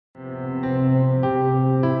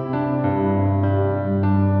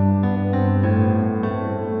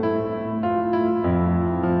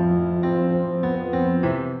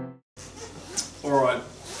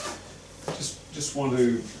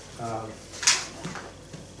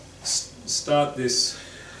start this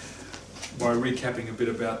by recapping a bit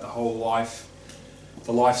about the whole life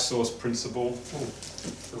source principle. Oh, it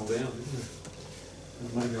fell down, didn't it?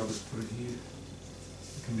 Maybe I'll just put it here.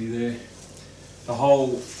 It can be there.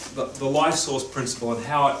 The life source principle and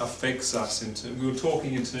how it affects us. We were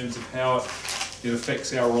talking in terms of how it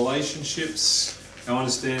affects our relationships, our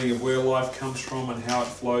understanding of where life comes from and how it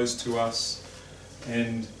flows to us.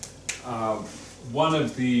 And one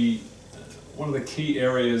of the key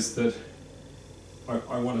areas that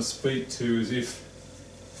I want to speak to is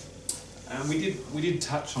and we did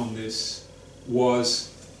touch on this, was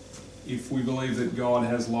if we believe that God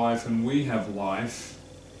has life and we have life,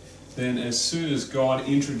 then as soon as God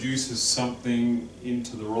introduces something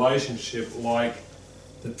into the relationship, like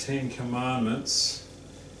the 10 Commandments,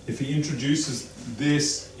 if he introduces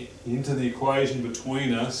this into the equation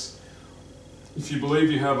between us, if you believe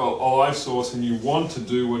you have a life source and you want to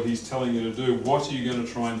do what he's telling you to do, what are you going to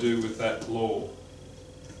try and do with that law?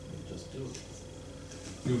 Just do it.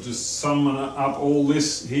 You'll just summon up all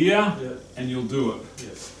this here, and you'll do it.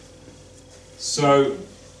 Yes. So,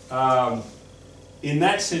 in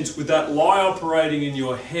that sense, with that lie operating in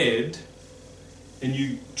your head, and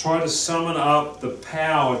you try to summon up the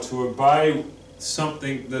power to obey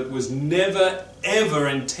something that was never ever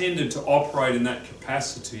intended to operate in that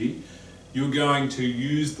capacity, you're going to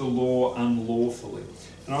use the law unlawfully.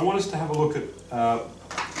 And I want us to have a look at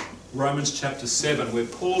Romans chapter 7, where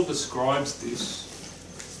Paul describes this.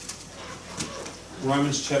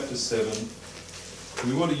 Romans chapter 7.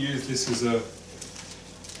 And we want to use this as a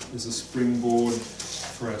springboard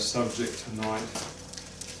for our subject tonight.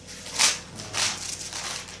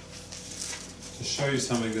 To show you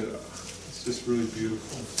something that is just really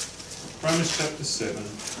beautiful. Romans chapter 7.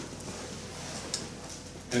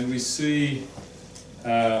 And we see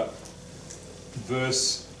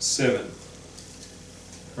verse 7.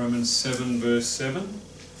 Romans 7 verse 7.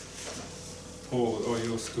 Paul,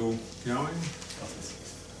 you're still going?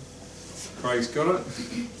 Craig's got it.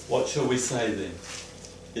 What shall we say then?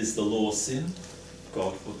 Is the law sin?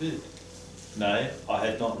 God forbid. Nay, I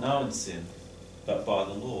had not known sin, but by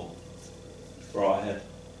the law. For I had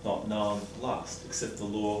not known lust, except the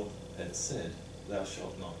law had said, thou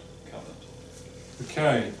shalt not covet.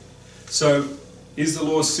 Okay, so is the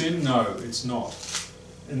law sin? No, it's not.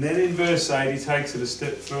 And then in verse 8 he takes it a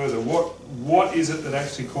step further. What is it that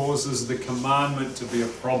actually causes the commandment to be a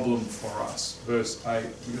problem for us? Verse 8.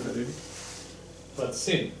 You got that, Eddie? But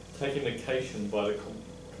sin, taking occasion by the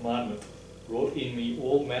commandment, wrought in me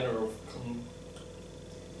all manner of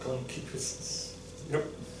concupiscence. Yep.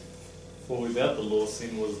 For without the law,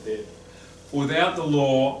 sin was dead. Without the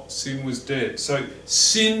law, sin was dead. So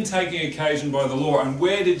sin taking occasion by the law. And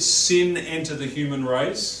where did sin enter the human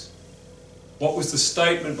race? What was the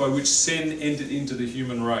statement by which sin entered into the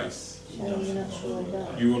human race? You will not surely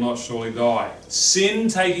die. You will not surely die. Sin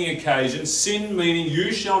taking occasion, sin meaning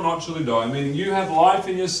you shall not surely die, meaning you have life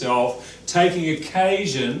in yourself, taking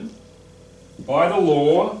occasion by the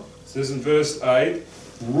law, it says in verse 8,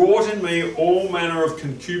 wrought in me all manner of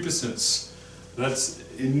concupiscence. That's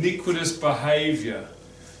iniquitous behaviour.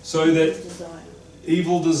 So that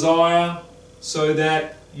evil desire, so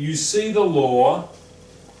that you see the law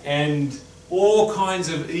and all kinds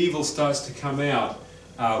of evil starts to come out.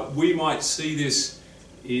 We might see this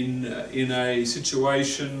in a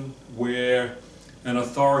situation where an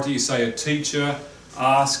authority, say a teacher,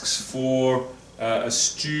 asks for a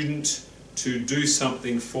student to do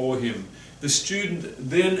something for him. The student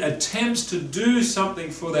then attempts to do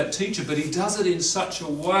something for that teacher, but he does it in such a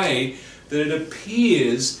way that it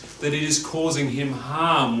appears that it is causing him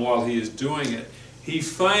harm while he is doing it. He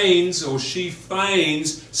feigns, or she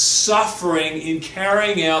feigns, suffering in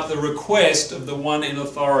carrying out the request of the one in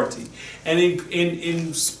authority. And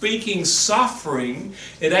in speaking suffering,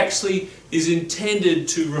 it actually is intended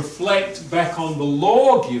to reflect back on the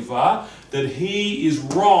lawgiver that he is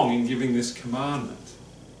wrong in giving this commandment.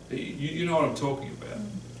 You know what I'm talking about.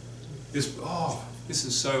 This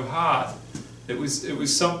is so hard. It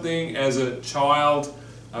was something as a child,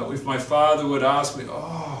 if my father would ask me,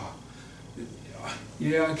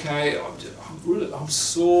 yeah, okay, I'm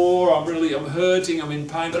sore, I'm hurting, I'm in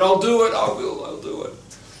pain, but I'll do it, I'll do it.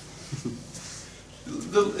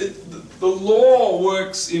 The law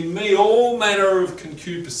works in me all manner of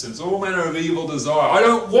concupiscence, all manner of evil desire. I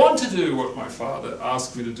don't want to do what my father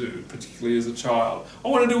asked me to do, particularly as a child. I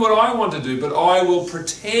want to do what I want to do, but I will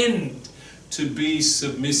pretend to be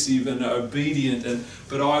submissive and obedient,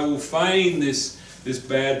 but I will feign this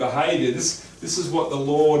bad behaviour. This is what the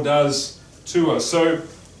law does to us. So,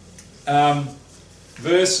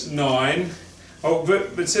 verse 9, Oh,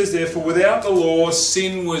 but it says there, for without the law,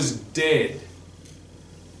 sin was dead.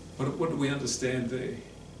 What do we understand there?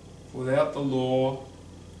 Without the law,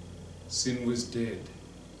 sin was dead.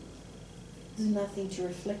 There's nothing to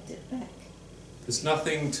reflect it back. There's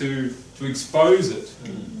nothing to expose it.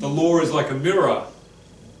 The law is like a mirror,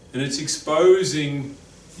 and it's exposing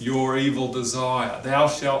your evil desire. Thou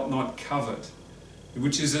shalt not covet.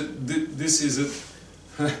 Which is it? This is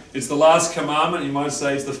it. It's the last commandment. You might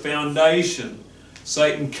say it's the foundation.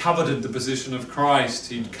 Satan coveted the position of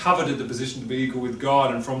Christ. He coveted the position to be equal with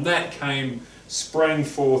God, and from that sprang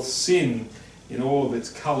forth sin in all of its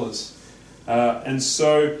colours. And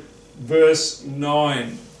so, verse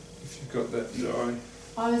 9. Got that, Joey?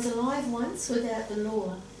 I was alive once without the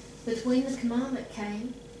law, but when the commandment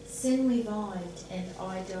came, sin revived and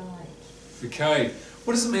I died. Okay.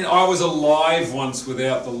 What does it mean, I was alive once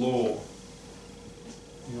without the law?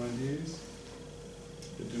 Any ideas?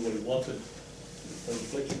 To do what he wanted. A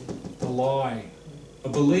reflection. The lie. A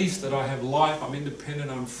belief that I have life, I'm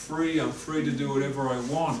independent, I'm free to do whatever I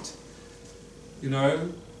want. You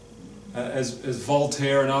know, as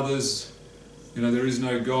Voltaire and others, you know, there is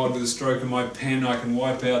no God. With a stroke of my pen, I can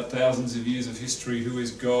wipe out thousands of years of history. Who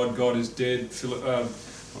is God? God is dead.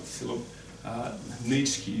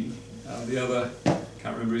 Nietzsche, the other,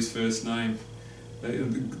 can't remember his first name.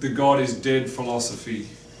 The God is dead philosophy.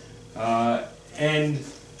 And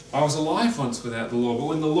I was alive once without the law, but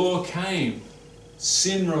when the law came,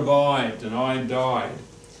 sin revived and I died.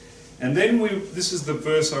 And then this is the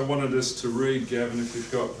verse I wanted us to read, Gavin, if you've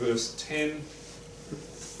got verse 10.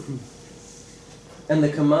 And the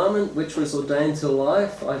commandment which was ordained to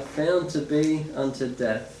life I found to be unto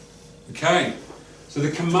death. Okay, so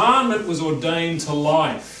the commandment was ordained to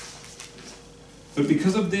life. But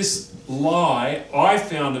because of this lie, I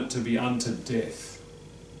found it to be unto death.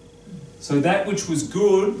 So that which was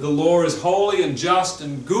good, the law is holy and just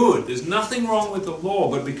and good. There's nothing wrong with the law,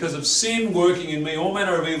 but because of sin working in me, all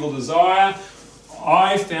manner of evil desire,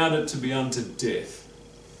 I found it to be unto death.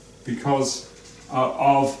 Because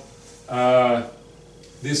of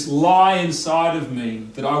this lie inside of me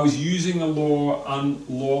that I was using the law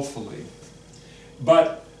unlawfully.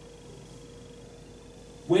 But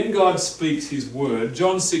when God speaks His word,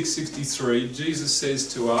 John 6:63, Jesus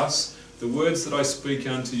says to us, the words that I speak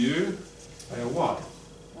unto you, they are what?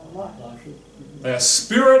 They are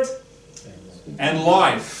spirit and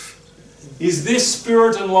life. Is this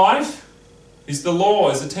spirit and life? Is the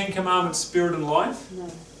law, is the Ten Commandments spirit and life?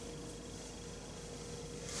 No.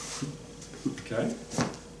 Okay.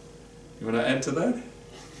 You want to add to that?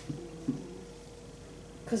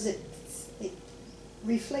 Because it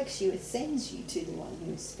reflects you, it sends you to the one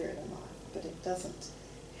who is spirit and life, but it doesn't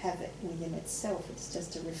have it within itself. It's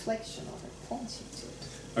just a reflection of it, points you to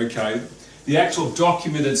it. Okay. The actual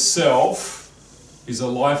document itself is a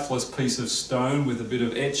lifeless piece of stone with a bit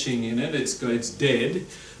of etching in it. It's dead.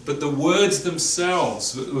 But the words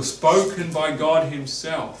themselves were spoken by God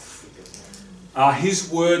Himself. Are His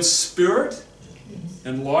words spirit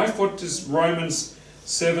and life? What does Romans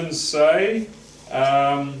 7 say?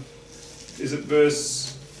 Is it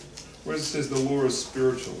verse, where it says the law is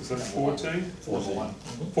spiritual? Is that 14?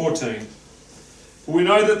 14. We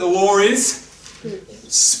know that the law is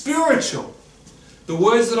spiritual. The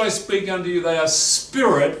words that I speak unto you, they are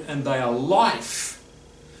spirit and they are life.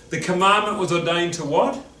 The commandment was ordained to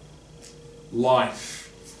what?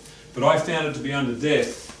 Life. But I found it to be unto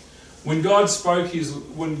death. When God spoke His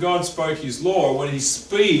law, when He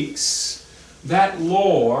speaks that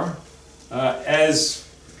law, I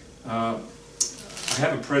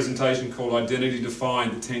have a presentation called Identity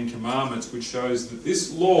Defined, the Ten Commandments, which shows that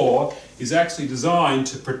this law is actually designed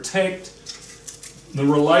to protect the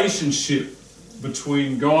relationship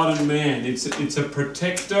between God and man. It's a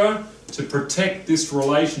protector to protect this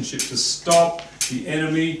relationship, to stop the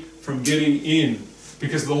enemy from getting in.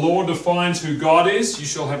 Because the law defines who God is. You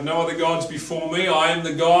shall have no other gods before me. I am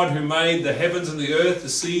the God who made the heavens and the earth, the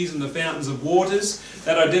seas and the fountains of waters.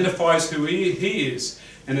 That identifies who He is.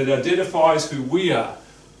 And it identifies who we are.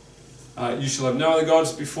 You shall have no other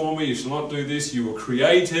gods before me. You shall not do this. You were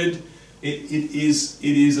created. It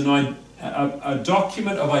is a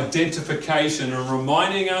document of identification and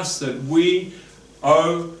reminding us that we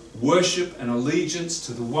owe worship and allegiance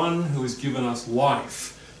to the one who has given us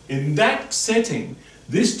life. In that setting,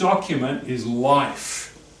 this document is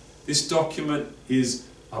life. This document is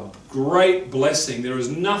a great blessing. There is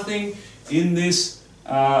nothing in this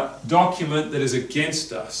document that is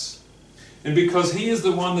against us. And because He is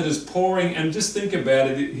the one that is pouring, and just think about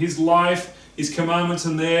it, His life, His commandments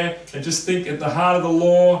in there, and just think at the heart of the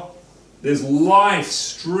law, there's life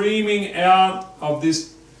streaming out of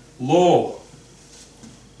this law.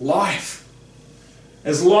 life.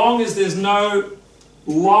 As long as there's no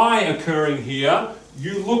lie occurring here,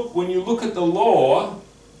 when you look at the law,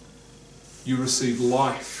 you receive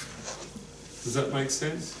life. Does that make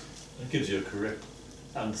sense? It gives you a correct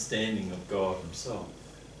understanding of God himself.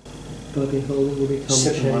 By beholding will become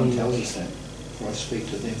 7:1 changed. tells us that. For I speak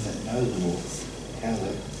to them that know the law, how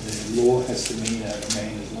the law has dominion over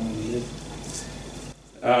man as long as he lives.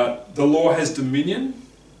 The law has dominion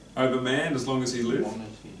over man as long as he lives.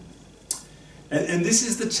 And this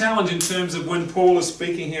is the challenge in terms of when Paul is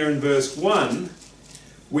speaking here in verse 1.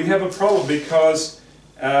 We have a problem because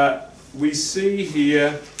we see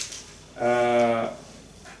here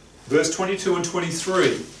verse 22 and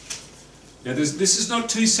 23. Now this is not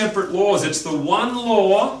two separate laws. It's the one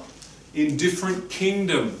law in different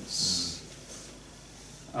kingdoms.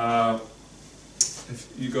 If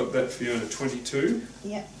you got that, Fiona, 22.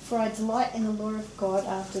 Yeah, for I delight in the law of God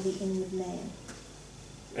after the inward man.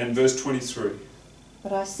 And verse 23.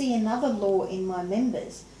 But I see another law in my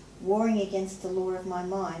members, warring against the law of my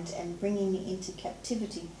mind and bringing me into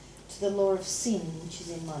captivity to the law of sin which is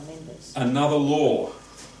in my members. Another law.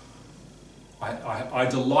 I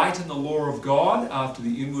delight in the law of God after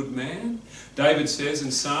the inward man. David says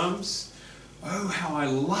in Psalms, oh, how I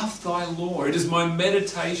love thy law. It is my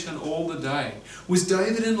meditation all the day. Was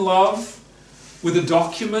David in love with a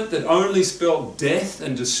document that only spelled death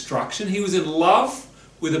and destruction? He was in love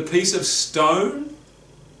with a piece of stone?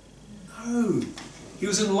 No. He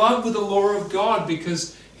was in love with the law of God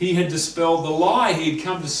because he had dispelled the lie. He had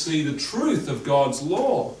come to see the truth of God's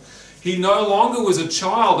law. He no longer was a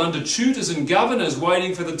child under tutors and governors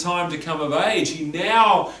waiting for the time to come of age. He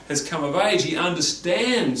now has come of age. He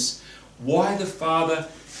understands why the Father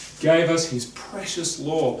gave us his precious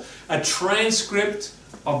law, a transcript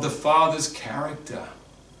of the Father's character.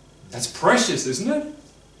 That's precious, isn't it?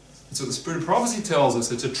 That's what the Spirit of Prophecy tells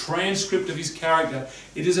us. It's a transcript of his character.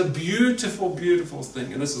 It is a beautiful, beautiful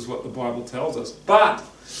thing, and this is what the Bible tells us. But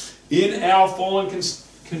in our fallen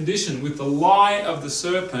condition, with the lie of the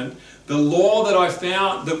serpent, the law that I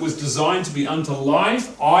found that was designed to be unto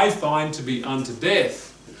life, I find to be unto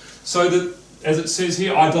death. So that, as it says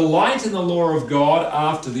here, I delight in the law of God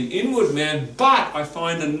after the inward man, but I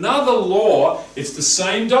find another law. It's the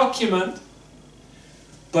same document,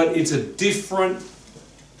 but it's a different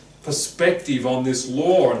perspective on this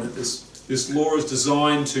law, and that this law is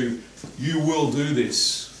designed to, you will do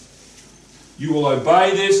this. You will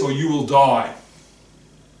obey this or you will die.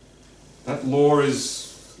 That law is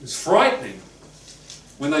frightening.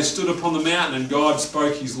 When they stood upon the mountain and God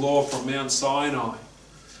spoke his law from Mount Sinai,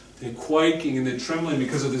 they're quaking and they're trembling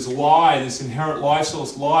because of this lie, this inherent life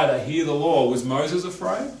source lie. They hear the law. Was Moses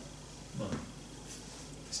afraid? No.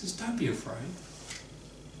 He says, don't be afraid.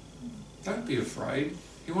 Don't be afraid.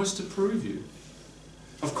 He wants to prove you.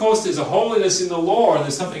 Of course, there's a holiness in the law and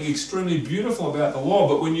there's something extremely beautiful about the law,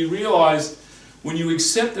 but when you realize, when you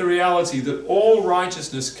accept the reality that all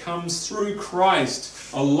righteousness comes through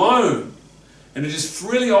Christ alone, and it is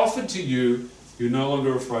freely offered to you, you're no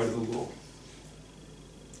longer afraid of the law.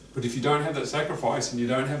 But if you don't have that sacrifice and you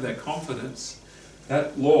don't have that confidence,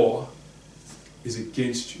 that law is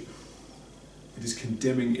against you. It is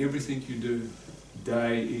condemning everything you do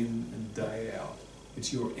day in and day out.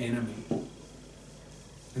 It's your enemy.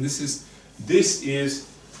 And this is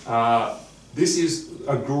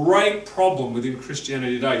a great problem within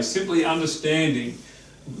Christianity today. Simply understanding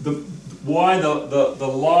why the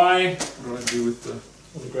lie. What do I do with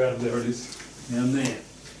the ground? There it is. Down there.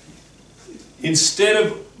 Instead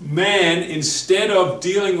of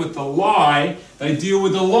dealing with the lie, they deal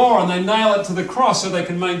with the law and they nail it to the cross so they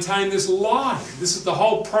can maintain this lie. This is the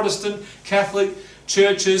whole Protestant Catholic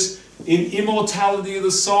churches in immortality of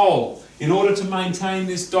the soul. In order to maintain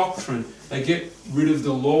this doctrine, they get rid of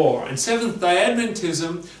the law. And Seventh-day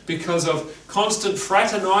Adventism, because of constant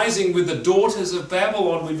fraternizing with the daughters of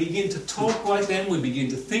Babylon, we begin to talk like them, we begin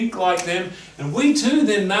to think like them, and we too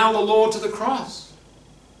then nail the law to the cross.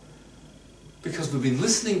 Because we've been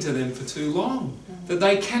listening to them for too long. That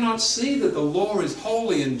they cannot see that the law is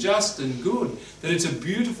holy and just and good, that it's a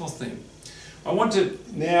beautiful thing. I want to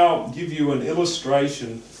now give you an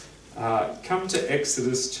illustration. Come to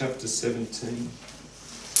Exodus chapter 17.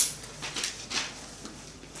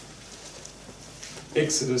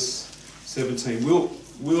 Exodus 17.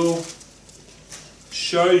 We'll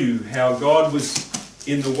show you how God was,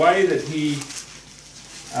 in the way that he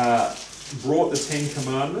brought the Ten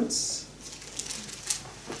Commandments,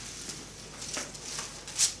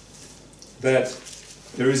 that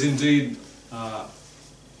there is indeed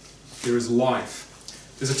there is life.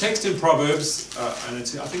 There's a text in Proverbs, and I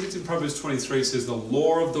think it's in Proverbs 23, it says, the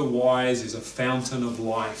law of the wise is a fountain of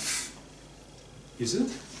life. Is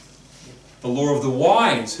it? The law of the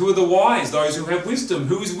wise. Who are the wise? Those who have wisdom.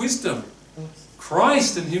 Who is wisdom?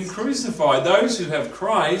 Christ and Him crucified. Those who have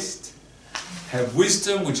Christ have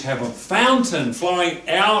wisdom, which have a fountain flowing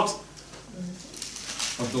out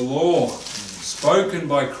of the law, spoken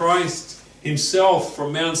by Christ Himself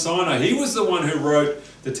from Mount Sinai. He was the one who wrote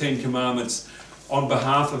the Ten Commandments on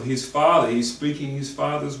behalf of His Father. He's speaking His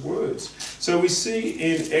Father's words. So we see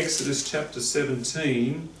in Exodus chapter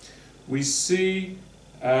 17, we see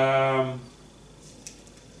it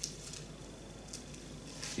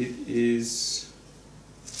is,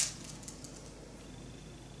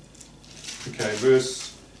 okay,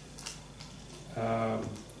 verse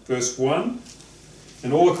 1.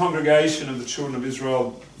 And all the congregation of the children of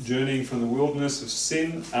Israel journeying from the wilderness of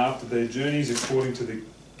Sin after their journeys according to the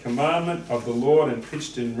commandment of the Lord, and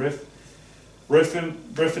pitched in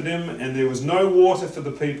Rephidim, and there was no water for the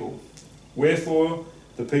people. Wherefore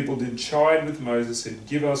the people did chide with Moses, said,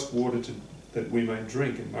 give us water that we may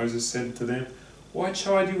drink. And Moses said to them, why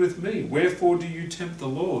chide you with me? Wherefore do you tempt the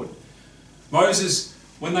Lord? Moses,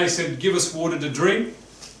 when they said, give us water to drink,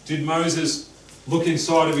 did Moses look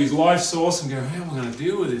inside of his life source and go, how am I going to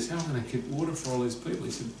deal with this? How am I going to get water for all these people? He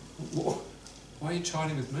said, why are you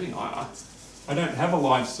chiding with me? I don't have a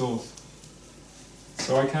life source,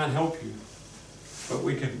 so I can't help you. But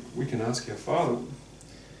we can ask our Father.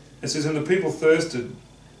 It says, and the people thirsted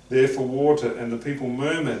there for water, and the people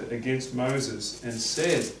murmured against Moses, and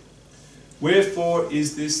said, wherefore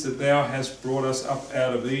is this that thou hast brought us up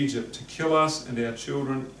out of Egypt, to kill us and our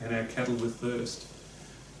children and our cattle with thirst?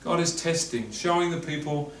 God is testing, showing the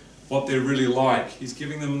people what they're really like. He's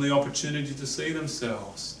giving them the opportunity to see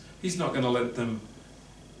themselves. He's not going to let them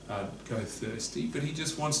go thirsty, but He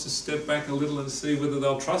just wants to step back a little and see whether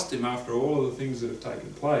they'll trust Him after all of the things that have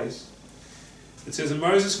taken place. It says, and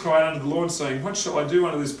Moses cried unto the Lord, saying, what shall I do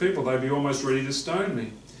unto this people? They be almost ready to stone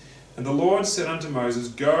me. And the Lord said unto Moses,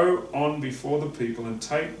 go on before the people, and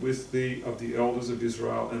take with thee of the elders of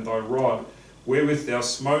Israel, and thy rod, wherewith thou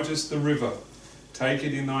smotest the river. Take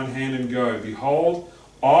it in thine hand, and go. Behold,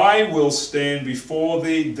 I will stand before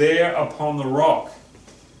thee there upon the rock.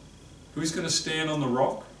 Who's going to stand on the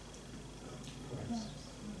rock?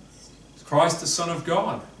 Christ, the Son of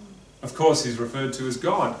God. Of course, He's referred to as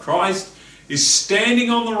God. Christ is standing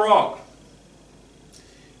on the rock.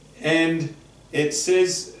 And it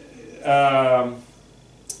says, and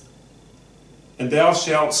thou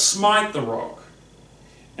shalt smite the rock,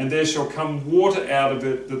 and there shall come water out of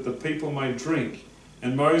it, that the people may drink.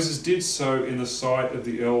 And Moses did so in the sight of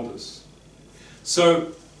the elders.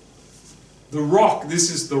 So, the rock, this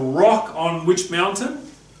is the rock on which mountain?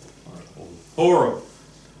 Horeb.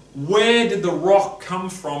 Where did the rock come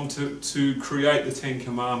from to create the Ten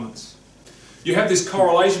Commandments? You have this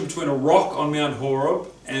correlation between a rock on Mount Horeb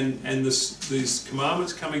and these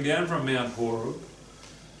commandments coming down from Mount Horeb.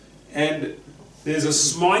 And there's a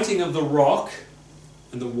smiting of the rock,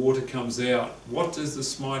 and the water comes out. What does the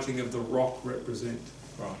smiting of the rock represent?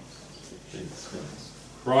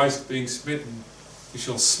 Christ being smitten. You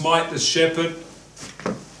shall smite the shepherd,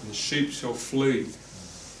 and the sheep shall flee.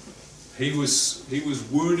 He was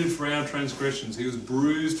wounded for our transgressions. He was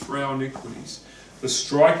bruised for our iniquities. The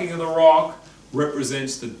striking of the rock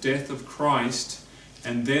represents the death of Christ,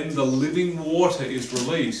 and then the living water is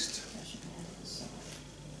released.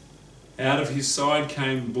 Out of His side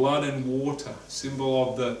came blood and water,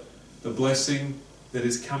 symbol of the blessing that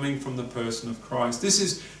is coming from the person of Christ. This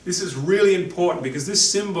is really important, because this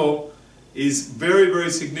symbol is very,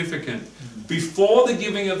 very significant. Before the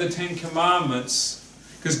giving of the Ten Commandments,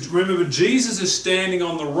 because remember, Jesus is standing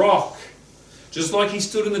on the rock, just like He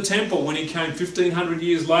stood in the temple when He came 1500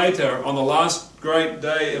 years later on the last great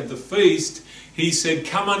day of the feast. He said,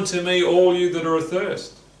 come unto me, all you that are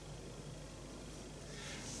athirst,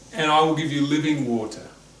 and I will give you living water.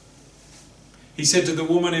 He said to the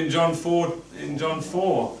woman in John 4,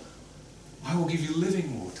 I will give you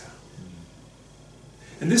living water.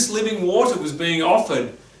 And this living water was being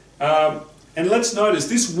offered. And let's notice,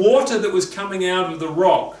 this water that was coming out of the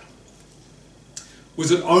rock,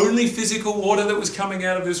 was it only physical water that was coming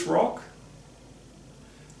out of this rock?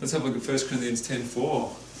 Let's have a look at 1 Corinthians 10:4.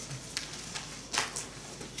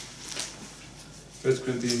 1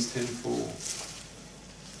 Corinthians 10:4.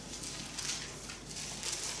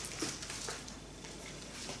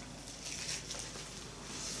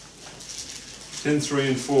 10:3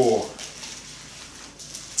 and 4.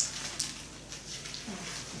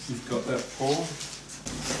 You've got that, Paul?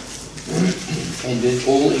 And did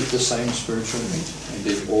all eat the same spiritual meat, and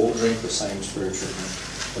did all drink the same spiritual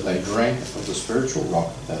drink. But they drank of the spiritual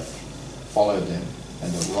rock that followed them,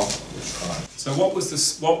 and the rock was Christ. So what was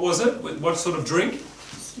this? What was it? What sort of drink?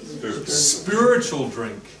 Spiritual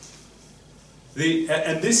drink.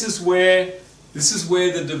 And this is where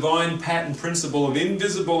the divine pattern principle of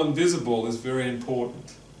invisible and visible is very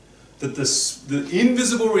important. That the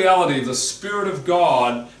invisible reality of the Spirit of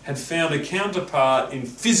God had found a counterpart in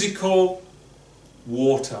physical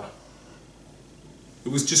water. It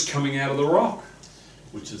was just coming out of the rock.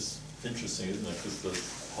 Which is interesting, isn't it? Because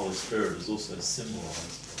the Holy Spirit is also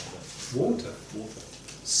symbolized by that. Water. Water.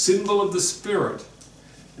 Symbol of the Spirit.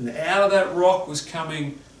 And out of that rock was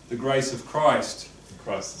coming the grace of Christ. And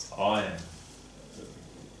Christ is I am.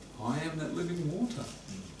 I am that living water.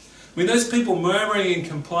 I mean, those people murmuring and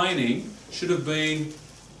complaining should have been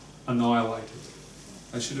annihilated.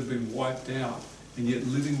 They should have been wiped out. And yet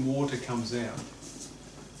living water comes out.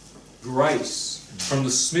 Grace from the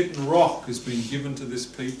smitten rock has been given to this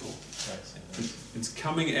people. It's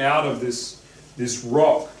coming out of this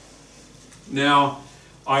rock. Now,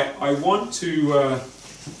 I want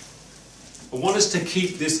us to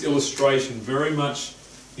keep this illustration very much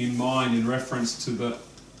in mind in reference to the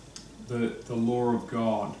law of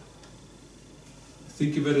God.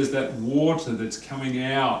 Think of it as that water that's coming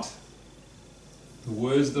out. The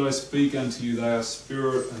words that I speak unto you, they are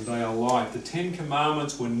spirit and they are life. The 10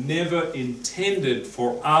 Commandments were never intended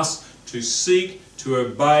for us to seek, to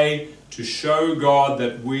obey, to show God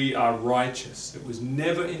that we are righteous. It was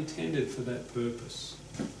never intended for that purpose.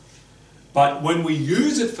 But when we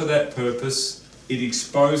use it for that purpose, it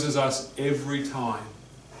exposes us every time.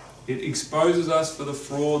 It exposes us for the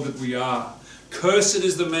fraud that we are. Cursed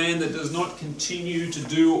is the man that does not continue to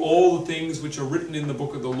do all the things which are written in the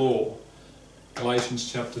book of the law. Galatians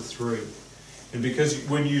chapter 3. And because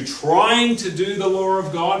when you're trying to do the law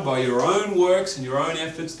of God by your own works and your own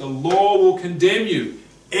efforts, the law will condemn you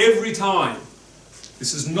every time.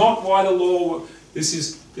 This is not why the law,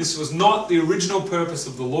 this was not the original purpose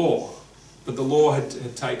of the law, but the law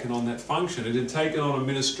had taken on that function. It had taken on a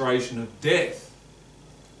ministration of death.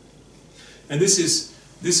 And this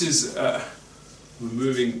is we're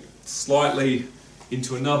moving slightly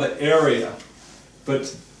into another area,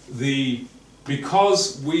 but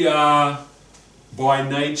because we are by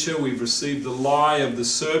nature, we've received the lie of the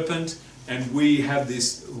serpent, and we have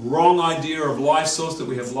this wrong idea of life source, that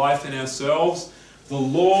we have life in ourselves, the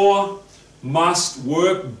law must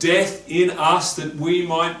work death in us that we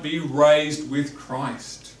might be raised with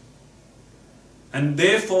Christ. And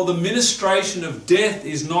therefore the ministration of death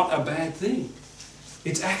is not a bad thing.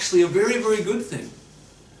 It's actually a very, very good thing.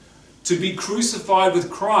 To be crucified with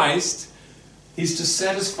Christ is to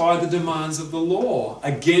satisfy the demands of the law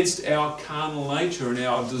against our carnal nature and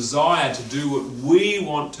our desire to do what we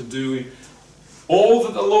want to do. All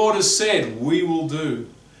that the Lord has said, we will do.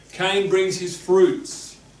 Cain brings his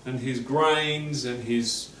fruits and his grains and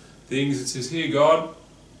his things. It says, here, God,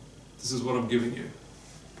 this is what I'm giving you.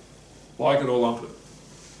 Like it or lump it.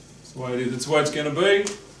 That's the way it is. That's the way it's going to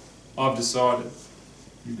be. I've decided.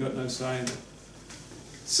 You've got no say in it.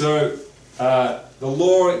 So, the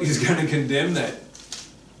law is going to condemn that.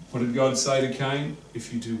 What did God say to Cain?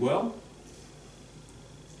 If you do well,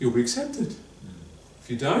 you'll be accepted. If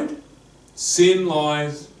you don't, sin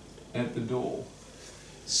lies at the door.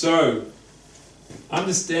 So,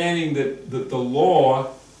 understanding that the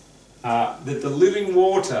law, that the living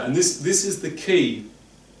water, and this is the key.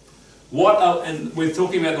 And we're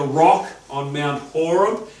talking about the rock on Mount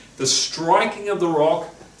Horeb. The striking of the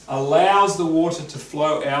rock allows the water to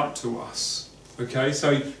flow out to us. Okay,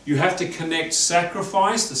 so you have to connect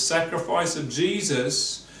sacrifice, the sacrifice of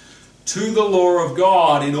Jesus, to the law of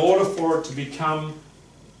God in order for it to become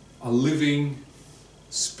a living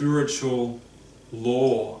spiritual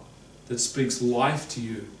law that speaks life to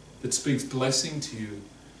you, that speaks blessing to you,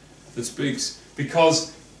 that speaks,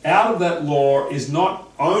 because out of that law is not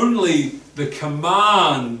only the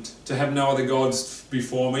command to have no other gods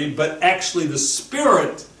before me, but actually the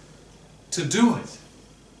Spirit to do it.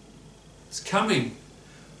 It's coming.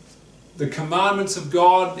 The commandments of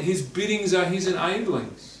God, His biddings are His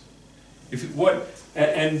enablings.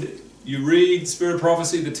 And you read Spirit of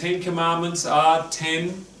Prophecy, the 10 Commandments are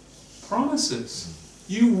 10 promises.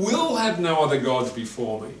 You will have no other gods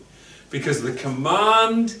before me. Because the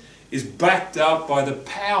command is backed up by the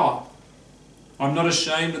power. I'm not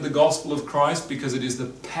ashamed of the gospel of Christ because it is the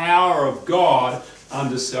power of God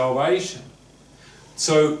unto salvation.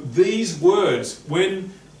 So these words,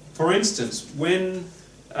 for instance, when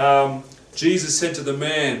Jesus said to the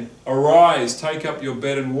man, arise, take up your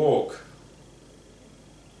bed and walk.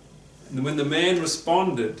 And when the man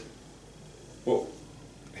responded, well,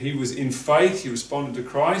 he was in faith, he responded to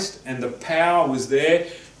Christ, and the power was there.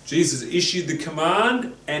 Jesus issued the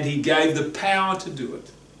command, and he gave the power to do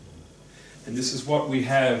it. And this is what we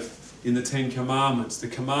have in the Ten Commandments. The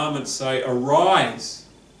commandments say, arise,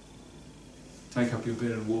 take up your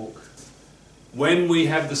bed and walk. When we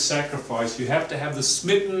have the sacrifice, you have to have the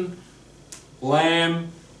smitten lamb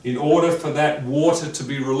in order for that water to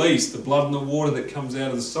be released, the blood and the water that comes out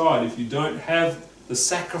of the side. If you don't have the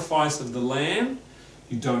sacrifice of the lamb,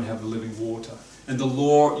 you don't have the living water. And the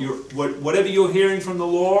law, whatever you're hearing from the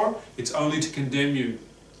law, it's only to condemn you.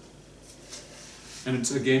 And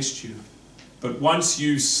it's against you. But once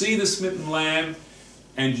you see the smitten lamb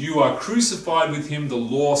and you are crucified with him, the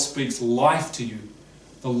law speaks life to you.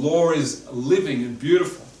 The law is living and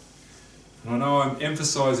beautiful. And I know I'm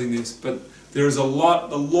emphasizing this, but there is a lot,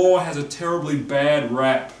 the law has a terribly bad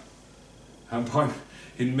rap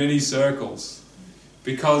in many circles.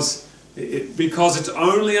 Because it's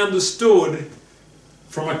only understood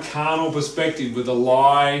from a carnal perspective with a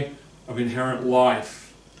lie of inherent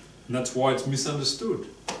life. And that's why it's misunderstood.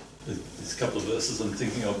 There's a couple of verses I'm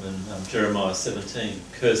thinking of in Jeremiah 17.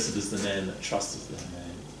 Cursed is the man that trusteth in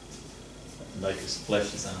man, that maketh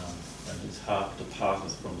flesh his arm, and his heart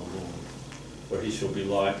departeth from the Lord. For he shall be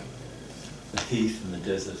like the heath in the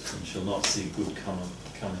desert, and shall not see good cometh,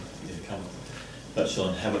 but shall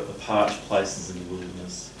inhabit the parched places in the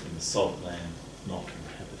wilderness, in the salt land not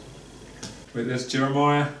inhabited. Wait, that's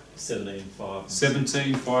Jeremiah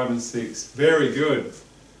 17:5 5 and 6. Very good.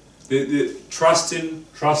 Trust in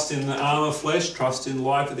the arm of flesh, trust in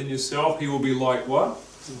life within yourself. He will be like what?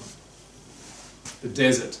 The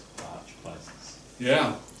desert. Parched places.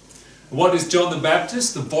 Yeah. What is John the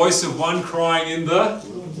Baptist? The voice of one crying in the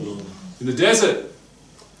desert,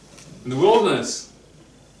 in the wilderness.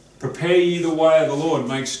 Prepare ye the way of the Lord,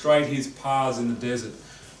 make straight his paths in the desert.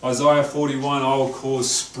 Isaiah 41, I will cause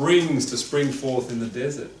springs to spring forth in the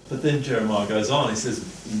desert. But then Jeremiah goes on, he says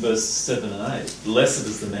in verses 7 and 8, blessed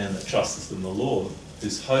is the man that trusteth in the Lord,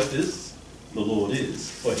 whose hope is, the Lord is,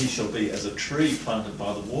 for he shall be as a tree planted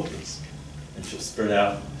by the waters, and shall spread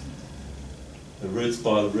out the roots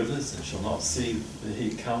by the rivers, and shall not see the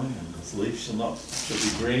heat coming, and his leaf shall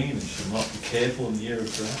be green, and shall not be careful in the year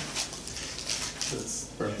of drought.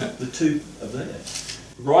 The two are there.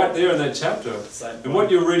 Right there in that chapter. And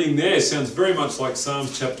what you're reading there sounds very much like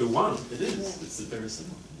Psalms chapter 1. It is. It's very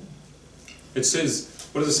similar. It says,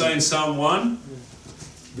 what does it say in Psalm 1?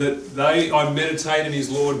 That I meditate in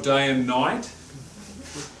his law day and night.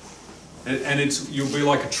 And you'll be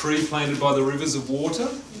like a tree planted by the rivers of water.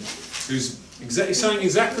 Who's saying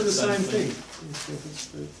exactly the same thing.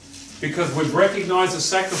 Because we've recognized the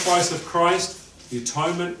sacrifice of Christ, the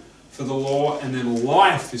atonement for the law, and then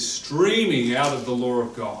life is streaming out of the law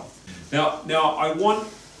of God. Now I want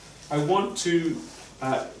to,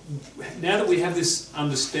 now that we have this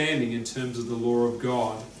understanding in terms of the law of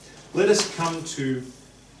God, let us come to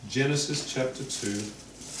Genesis chapter 2.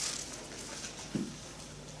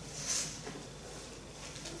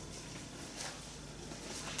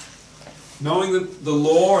 Knowing that the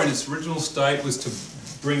law in its original state was to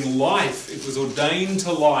bring life, it was ordained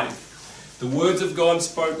to life. The words of God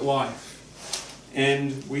spoke life.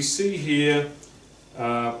 And we see here,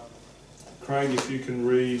 Craig, if you can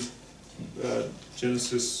read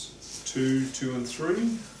Genesis 2 and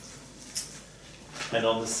 3. And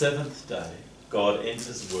on the seventh day, God ended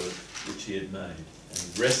his work which he had made, and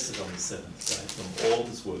he rested on the seventh day from all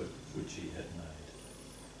his work which he had made.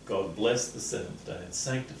 God blessed the seventh day and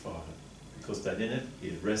sanctified it, because that in it he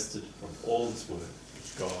had rested from all his work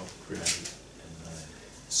which God created and made.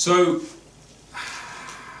 So,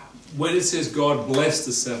 when it says God blessed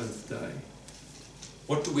the seventh day,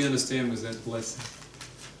 what do we understand was that blessing?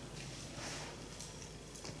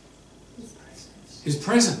 His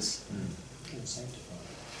presence.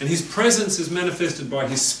 And his presence is manifested by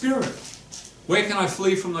his Spirit. Where can I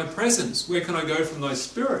flee from thy presence? Where can I go from thy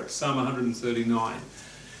Spirit? Psalm 139.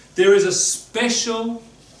 There is a special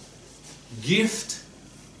gift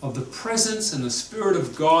of the presence and the Spirit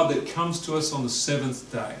of God that comes to us on the seventh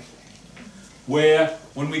day. Where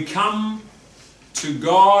when we come to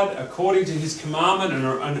God according to his commandment,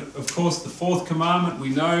 and of course the fourth commandment we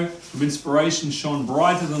know from inspiration shone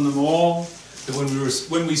brighter than them all, that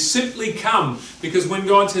when we simply come, because when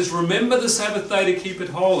God says remember the Sabbath day to keep it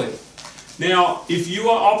holy. Now if you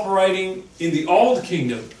are operating in the old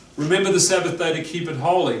kingdom, remember the Sabbath day to keep it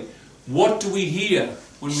holy, what do we hear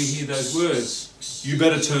when we hear those words? You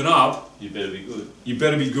better turn up. You better be good. You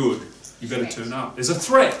better be good. You better turn up. There's a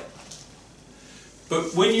threat.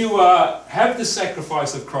 But when you have the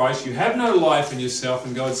sacrifice of Christ, you have no life in yourself,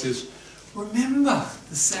 and God says, remember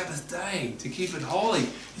the Sabbath day to keep it holy.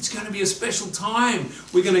 It's going to be a special time.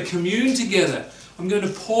 We're going to commune together. I'm going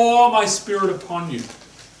to pour my Spirit upon you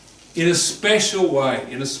in a special way,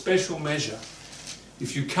 in a special measure.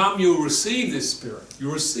 If you come, you'll receive this Spirit.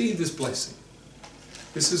 You'll receive this blessing.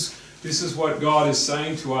 This is what God is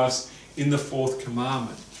saying to us in the fourth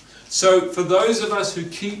commandment. So for those of us who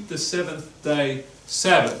keep the seventh day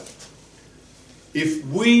Sabbath, if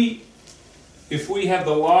we have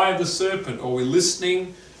the lie of the serpent, or we're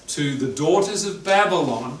listening to the daughters of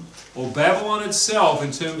Babylon, or Babylon itself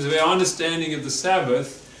in terms of our understanding of the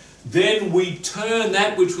Sabbath, then we turn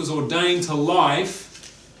that which was ordained to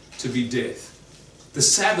life to be death. The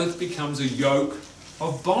Sabbath becomes a yoke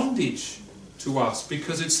of bondage to us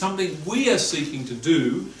because it's something we are seeking to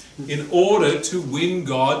do in order to win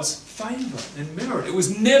God's favour and merit. It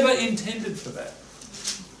was never intended for that.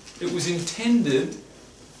 It was intended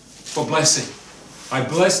for blessing.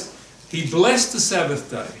 He blessed the Sabbath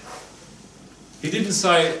day. It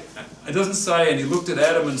doesn't say, and he looked at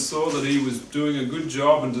Adam and saw that he was doing a good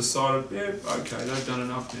job and decided, yeah, okay, they've done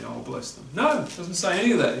enough now, I'll bless them. No, it doesn't say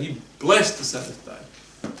any of that. He blessed the Sabbath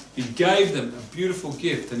day. He gave them a beautiful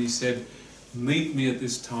gift, and he said, meet me at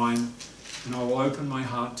this time, and I will open my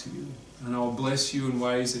heart to you, and I will bless you in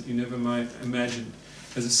ways that you never imagined.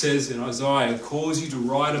 As it says in Isaiah, cause you to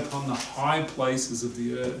ride upon the high places of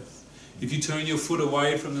the earth. If you turn your foot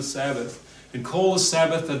away from the Sabbath and call the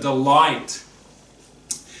Sabbath a delight.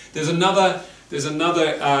 There's another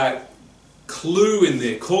clue in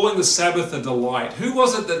there, calling the Sabbath a delight. Who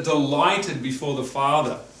was it that delighted before the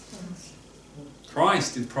Father?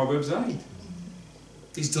 Christ in Proverbs 8.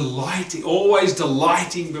 He's delighting, always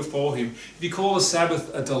delighting before him. If you call the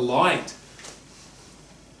Sabbath a delight,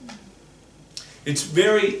 it's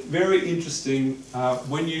very, very interesting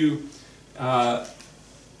when you,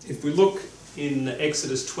 if we look in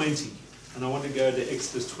Exodus 20, and I want to go to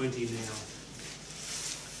Exodus 20 now.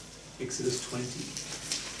 Exodus 20.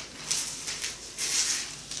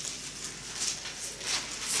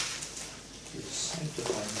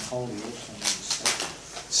 Sanctifying the holy also means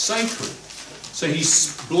Sacred. So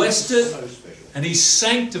he's blessed it so special. and he's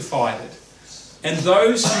sanctified it. And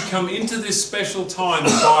those who come into this special time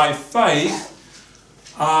by faith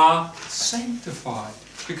are sanctified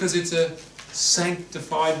because it's a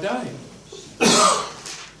sanctified day.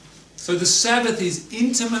 So the Sabbath is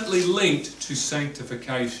intimately linked to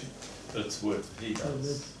sanctification. But it's work that he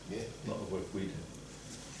does, Yeah. not the work we do.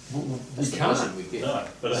 We can't. We get. No,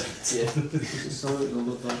 but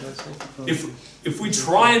If we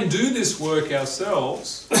try and do this work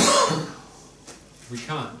ourselves, we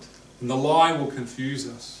can't. And the lie will confuse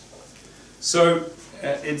us. So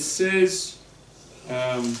it says,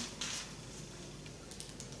 I'm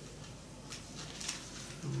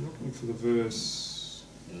looking for the verse,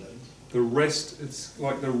 the rest, it's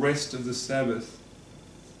like the rest of the Sabbath.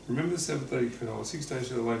 Remember the Sabbath day, 6 days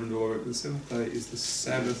shall the labor and do all work, but the seventh day is the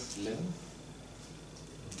Sabbath. 11?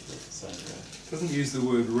 It doesn't use the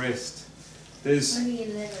word rest. There's Only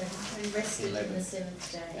 11, and rested on 11. the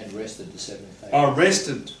seventh day. And rested the seventh day.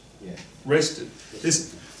 rested. Yeah. Rested.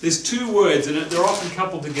 There's two words, and they're often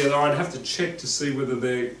coupled together. I'd have to check to see whether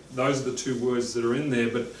those are the two words that are in there.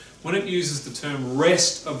 But when it uses the term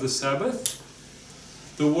rest of the Sabbath,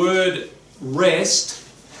 the word rest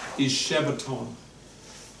is Shabbaton.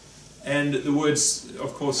 And the word,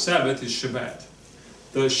 of course, Sabbath is Shabbat.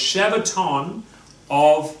 The Shabbaton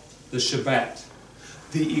of the Shabbat.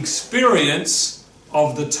 The experience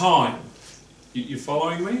of the time. You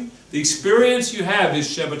following me? The experience you have is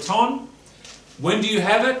Shabbaton. When do you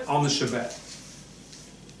have it? On the Shabbat.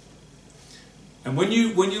 And when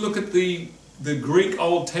you look at the Greek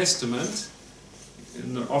Old Testament,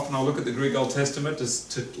 and often I look at the Greek Old Testament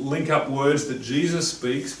to link up words that Jesus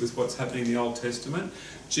speaks with what's happening in the Old Testament.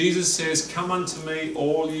 Jesus says, "Come unto me,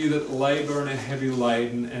 all you that labour and are heavy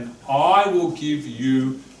laden, and I will give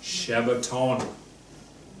you Shabbaton."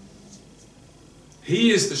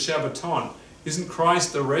 He is the Shabbaton. Isn't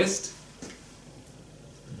Christ the rest?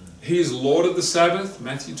 He is Lord of the Sabbath,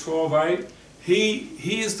 Matthew 12:8.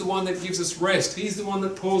 He is the one that gives us rest. He's the one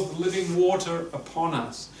that pours the living water upon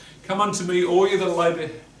us. Come unto me, all you that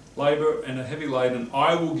labour and are heavy laden,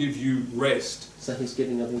 I will give you rest. So he's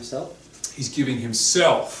giving of himself? He's giving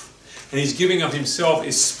himself. And he's giving of himself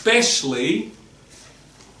especially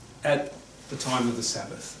at the time of the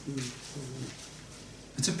Sabbath.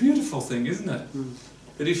 It's a beautiful thing, isn't it?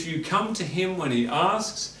 That if you come to him when he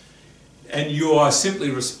asks, and you are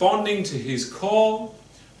simply responding to his call,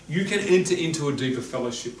 you can enter into a deeper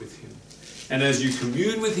fellowship with him. And as you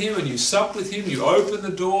commune with him and you sup with him, you open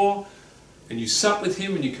the door and you sup with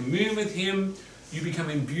him and you commune with him, you become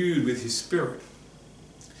imbued with His Spirit.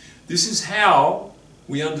 This is how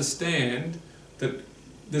we understand that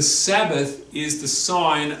the Sabbath is the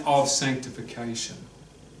sign of sanctification.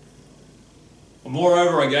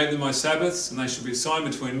 Moreover, I gave them my Sabbaths, and they shall be a sign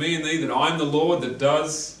between me and thee, that I am the Lord that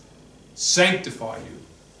does sanctify you.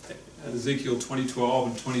 Ezekiel 20:12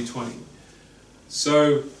 and 20:20.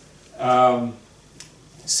 So,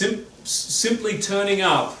 simply turning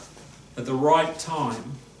up at the right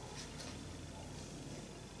time,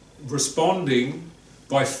 responding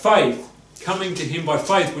by faith, coming to Him by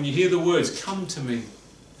faith. When you hear the words, come to me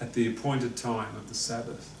at the appointed time of the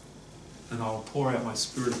Sabbath, and I will pour out my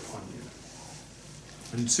Spirit upon you.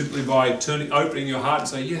 And simply by opening your heart and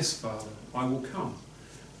say, yes, Father, I will come.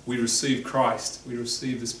 We receive Christ. We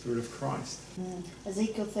receive the Spirit of Christ.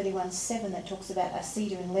 Ezekiel 31:7, that talks about a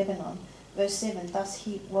cedar in Lebanon. Verse 7, thus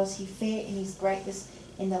was he fair in his greatness,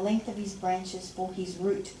 in the length of his branches, for his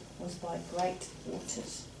root was by great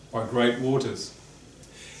waters. By great waters.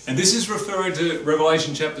 And this is referring to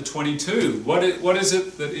Revelation chapter 22. What is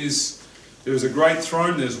it that is... There's a great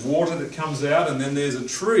throne, there's water that comes out, and then there's a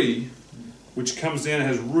tree which comes down and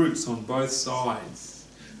has roots on both sides.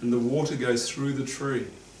 And the water goes through the tree.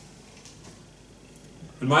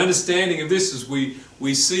 And my understanding of this is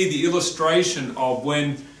we see the illustration of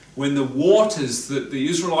when the waters that the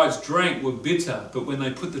Israelites drank were bitter, but when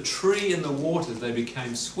they put the tree in the waters, they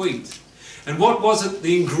became sweet. And what was it,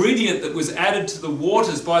 the ingredient that was added to the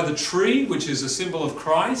waters by the tree, which is a symbol of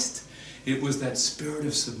Christ? It was that spirit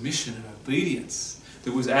of submission and obedience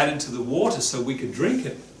that was added to the water so we could drink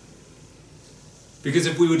it. Because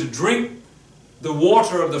if we were to drink the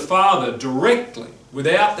water of the Father directly,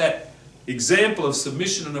 without that example of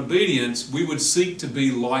submission and obedience, we would seek to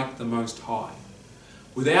be like the Most High.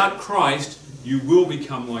 Without Christ, you will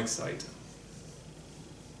become like Satan.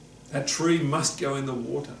 That tree must go in the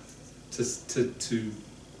water to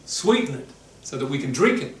sweeten it so that we can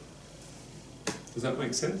drink it. Does that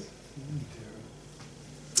make sense?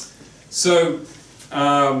 So,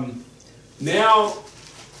 now,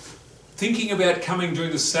 thinking about coming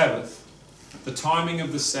during the Sabbath, the timing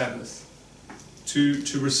of the Sabbath,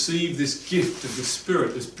 to receive this gift of the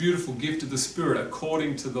Spirit, this beautiful gift of the Spirit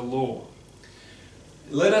according to the law.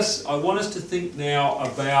 I want us to think now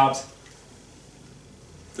about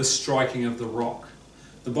the striking of the rock.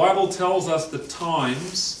 The Bible tells us the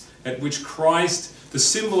times at which Christ, the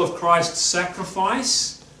symbol of Christ's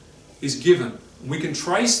sacrifice, is given. We can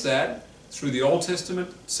trace that through the Old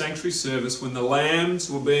Testament sanctuary service when the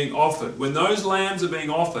lambs were being offered. When those lambs are being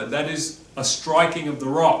offered, that is a striking of the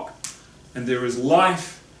rock. And there is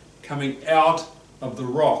life coming out of the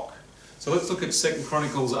rock. So let's look at 2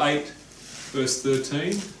 Chronicles 8, verse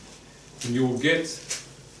 13. And you will get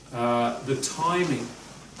the timing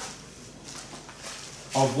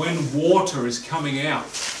of when water is coming out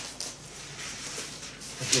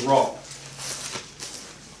of the rock.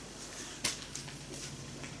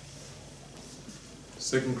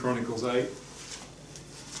 Second Chronicles 8.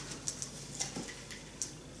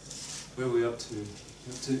 Where are we up to?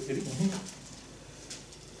 Up to Eddie?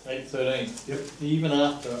 8:13. Yep. Even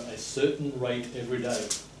after a certain rate every day,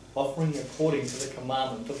 offering according to the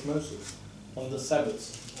commandment of Moses, on the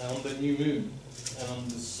Sabbaths, and on the new moon, and on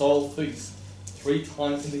the sole feast, 3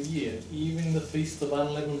 times in the year, even in the feast of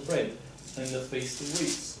unleavened bread, and in the feast of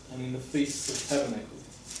weeks, and in the feast of tabernacles.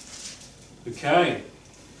 Okay.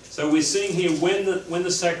 So we're seeing here when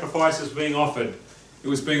the sacrifice is being offered. It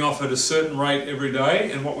was being offered a certain rate every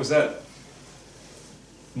day, and what was that?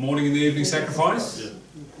 Morning and the evening sacrifice? Yeah.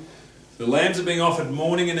 The lambs are being offered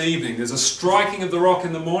morning and evening. There's a striking of the rock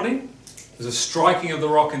in the morning, there's a striking of the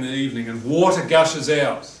rock in the evening, and water gushes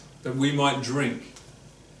out that we might drink.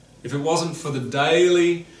 If it wasn't for the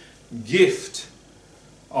daily gift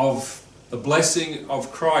of the blessing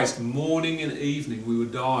of Christ, morning and evening, we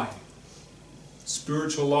would die.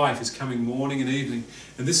 Spiritual life is coming morning and evening.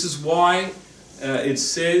 And this is why it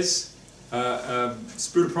says,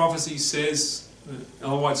 Spirit of Prophecy says,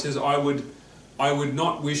 Ellen White says, I would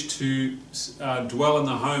not wish to dwell in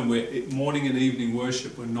the home where morning and evening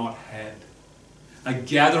worship were not had. A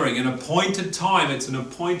gathering, an appointed time. It's an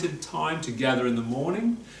appointed time to gather in the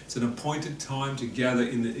morning. It's an appointed time to gather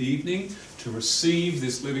in the evening to receive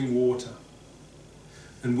this living water.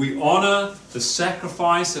 And we honour the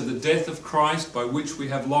sacrifice of the death of Christ by which we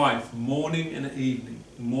have life, morning and evening.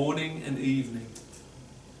 Morning and evening.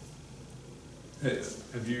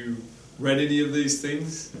 Have you read any of these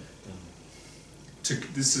things?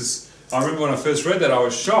 I remember when I first read that, I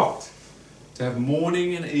was shocked to have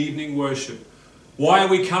morning and evening worship. Why are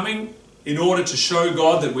we coming? In order to show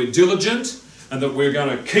God that we're diligent and that we're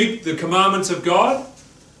going to keep the commandments of God?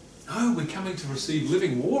 No, we're coming to receive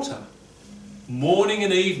living water. Morning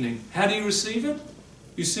and evening. How do you receive it?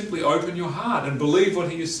 You simply open your heart and believe what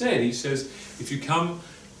he has said. He says, if you come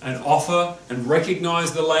and offer and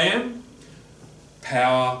recognize the Lamb,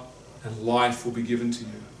 power and life will be given to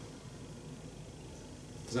you.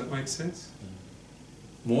 Does that make sense?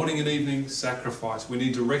 Morning and evening sacrifice. We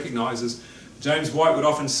need to recognize, as James White would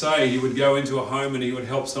often say, he would go into a home and he would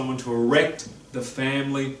help someone to erect the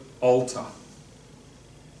family altar.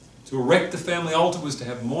 To erect the family altar was to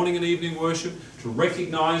have morning and evening worship, to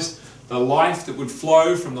recognize the life that would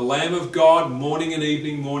flow from the Lamb of God morning and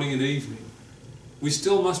evening, morning and evening. We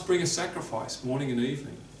still must bring a sacrifice morning and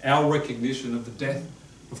evening. Our recognition of the death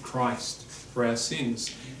of Christ for our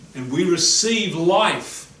sins. And we receive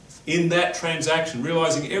life in that transaction,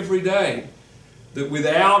 realizing every day that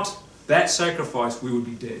without that sacrifice we would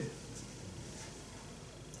be dead.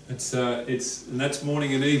 And that's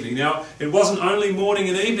morning and evening. Now, it wasn't only morning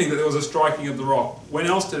and evening that there was a striking of the rock. When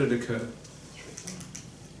else did it occur?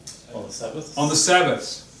 On the Sabbath? On the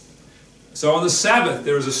Sabbath. So on the Sabbath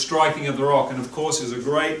there is a striking of the rock, and of course there's a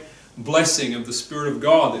great blessing of the Spirit of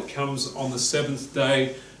God that comes on the seventh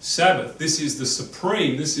day Sabbath. This is the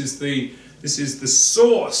supreme, this is the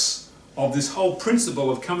source of this whole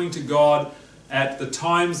principle of coming to God at the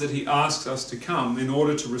times that he asks us to come in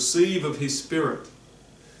order to receive of his Spirit.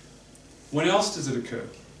 When else does it occur?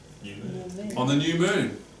 New moon. On the new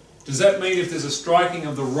moon. Does that mean if there's a striking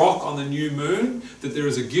of the rock on the new moon, that there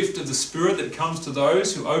is a gift of the Spirit that comes to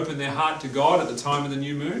those who open their heart to God at the time of the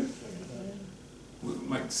new moon? Well, it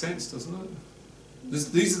makes sense, doesn't it?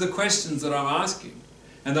 These are the questions that I'm asking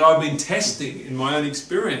and that I've been testing in my own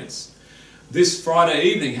experience. This Friday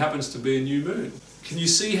evening happens to be a new moon. Can you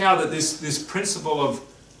see how that this principle of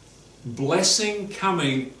blessing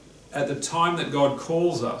coming at the time that God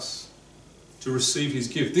calls us to receive his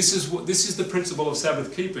gift? This is the principle of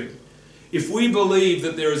Sabbath keeping. If we believe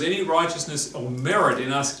that there is any righteousness or merit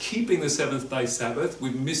in us keeping the seventh day Sabbath,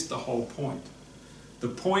 we've missed the whole point. The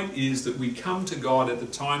point is that we come to God at the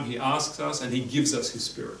time he asks us and he gives us his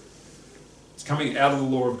Spirit. It's coming out of the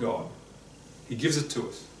law of God. He gives it to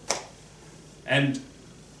us. And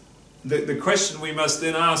the question we must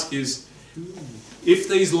then ask is, if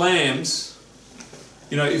these lambs,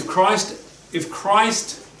 if Christ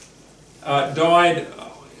died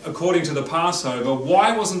according to the Passover,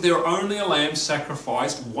 why wasn't there only a lamb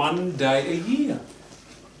sacrificed one day a year?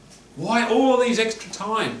 Why all of these extra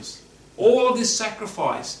times? All of this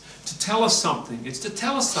sacrifice to tell us something. It's to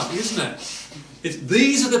tell us something, isn't it?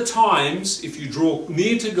 These are the times, if you draw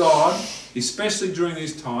near to God, especially during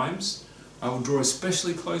these times, I will draw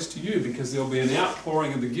especially close to you, because there will be an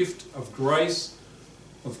outpouring of the gift of grace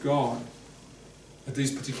of God at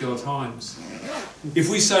these particular times. If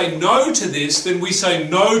we say no to this, then we say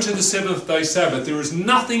no to the seventh day Sabbath. There is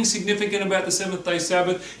nothing significant about the seventh day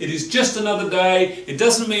Sabbath. It is just another day. It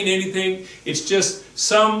doesn't mean anything. It's just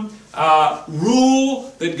some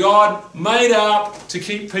rule that God made up to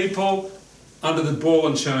keep people under the ball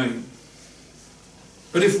and chain.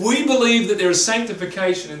 But if we believe that there is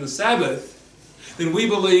sanctification in the Sabbath, then we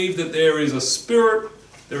believe that there is a Spirit,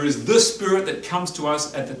 there is the Spirit that comes to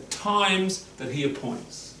us at the times that he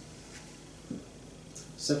appoints.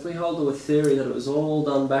 So if we hold to a theory that it was all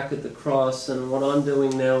done back at the cross and what I'm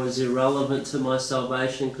doing now is irrelevant to my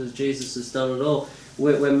salvation because Jesus has done it all,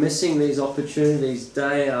 we're missing these opportunities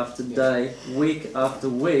day after day, week after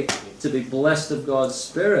week, to be blessed of God's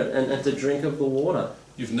Spirit and to drink of the water.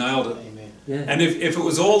 You've nailed it. Amen. Yeah. And if it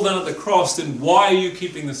was all done at the cross, then why are you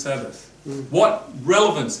keeping the Sabbath? What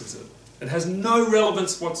relevance is it? It has no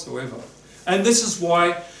relevance whatsoever. And this is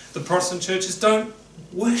why the Protestant churches don't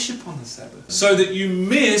worship on the Sabbath. So that you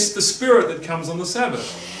miss the Spirit that comes on the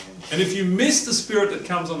Sabbath. And if you miss the Spirit that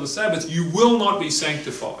comes on the Sabbath, you will not be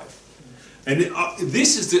sanctified. And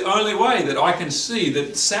this is the only way that I can see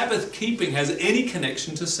that Sabbath keeping has any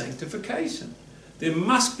connection to sanctification. There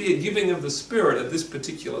must be a giving of the Spirit at this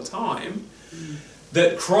particular time,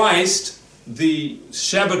 that Christ, the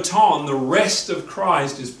Shabbaton, the rest of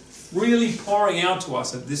Christ, is really pouring out to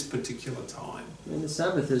us at this particular time. I mean, the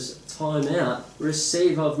Sabbath is time out,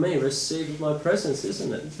 receive of me, receive of my presence,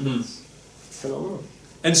 isn't it? It's phenomenal.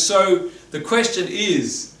 And so the question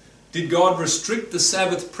is, did God restrict the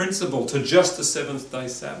Sabbath principle to just the seventh day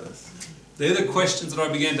Sabbath? They're the questions that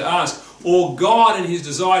I began to ask. Or God, in his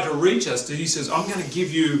desire to reach us, he says, I'm going to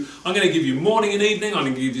give you morning and evening, I'm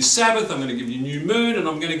going to give you Sabbath, I'm going to give you new moon, and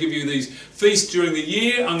I'm going to give you these feasts during the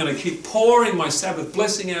year. I'm going to keep pouring my Sabbath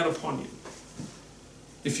blessing out upon you.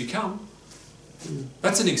 If you come.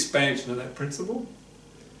 That's an expansion of that principle.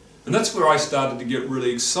 And that's where I started to get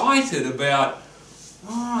really excited about,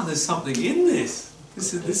 there's something in this.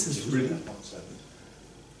 This is really... On Sabbath.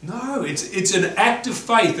 No, it's an act of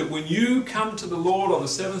faith that when you come to the Lord on the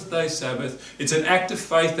seventh day Sabbath, it's an act of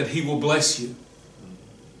faith that He will bless you.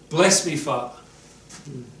 Bless me, Father.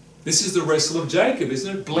 This is the wrestle of Jacob,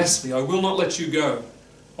 isn't it? Bless me, I will not let you go.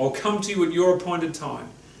 I'll come to you at your appointed time,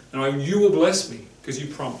 and you will bless me, because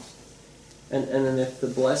you promised. And then if the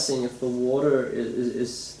blessing, if the water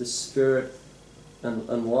is the spirit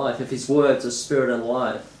and life, if His words are spirit and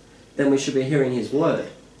life, then we should be hearing His word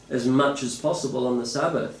as much as possible on the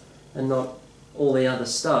Sabbath, and not all the other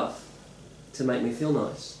stuff to make me feel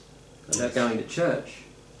nice about going to church.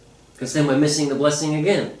 Because then we're missing the blessing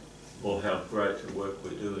again. Or how great the work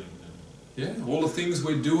we're doing. Yeah, all the things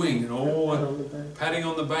we're doing and all patting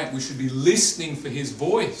on the back. We should be listening for His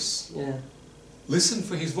voice. Yeah. Listen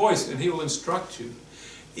for His voice and He will instruct you.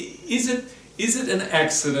 Is it an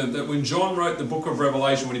accident that when John wrote the book of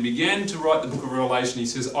Revelation, when he began to write the book of Revelation, he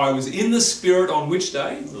says, I was in the Spirit on which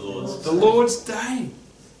day? The Lord's Day.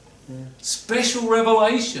 Yeah. Special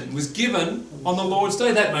revelation was given on the Lord's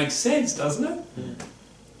Day. That makes sense, doesn't it? Yeah.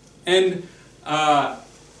 And I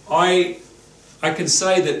can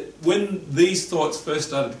say that when these thoughts first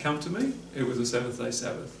started to come to me, it was a seventh day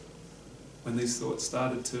Sabbath. When these thoughts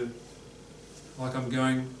started to, like I'm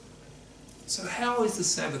going, so how is the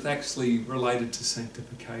Sabbath actually related to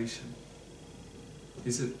sanctification?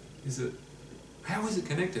 How is it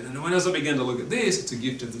connected? And when as I began to look at this, it's a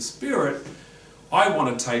gift of the Spirit. I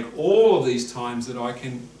want to take all of these times that I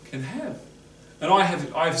can have. And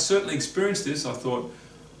I've certainly experienced this. I thought,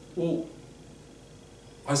 well,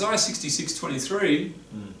 Isaiah 66:23,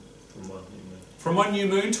 from one new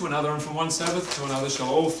moon to another, and from one Sabbath to another shall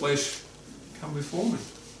all flesh come before me.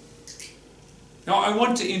 Now I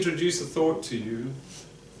want to introduce a thought to you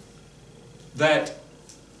that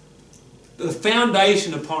the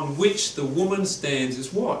foundation upon which the woman stands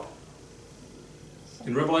is what?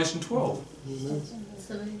 In Revelation 12.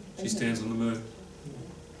 She stands on the moon.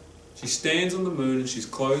 She stands on the moon and she's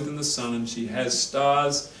clothed in the sun and she has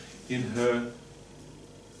stars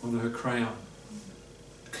on her crown.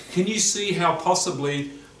 Can you see how possibly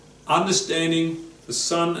understanding the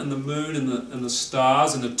sun and the moon and the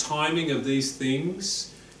stars and the timing of these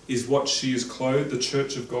things is what she is clothed, the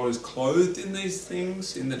Church of God is clothed in these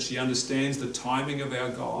things, in that she understands the timing of our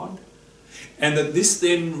God? And that this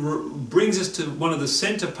then brings us to one of the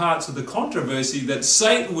centre parts of the controversy, that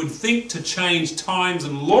Satan would think to change times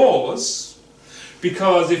and laws,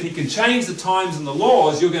 because if he can change the times and the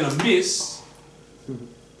laws, you're going to miss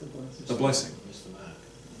the blessing.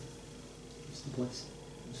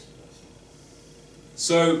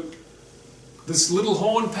 So this little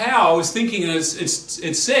horn power was thinking, and it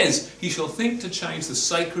says, he shall think to change the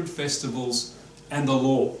sacred festivals and the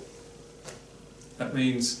law. That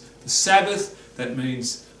means the Sabbath, that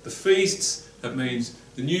means the feasts, that means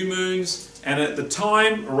the new moons. And at the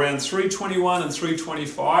time, around 321 and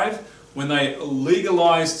 325, when they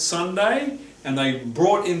legalized Sunday and they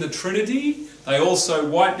brought in the Trinity, they also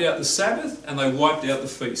wiped out the Sabbath and they wiped out the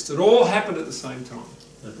feast. It all happened at the same time.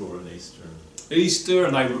 They brought in Easter. Easter,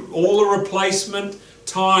 and all the replacement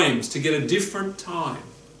times to get a different time.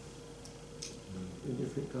 To a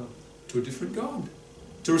different God. To a different God.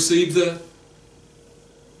 To receive the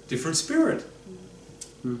different Spirit.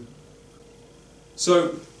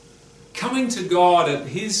 So, coming to God at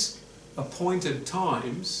His appointed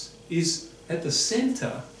times is at the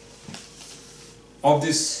centre of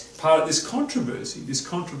this part of this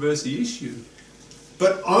controversy issue.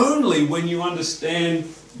 But only when you understand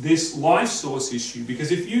this life source issue. Because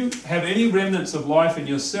if you have any remnants of life in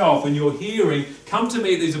yourself and you're hearing, come to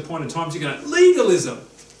me at these appointed times, you're going, legalism!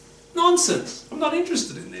 Nonsense! I'm not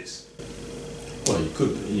interested in this. Well, you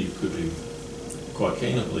could be quite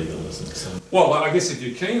keen on legalism. So. Well, I guess if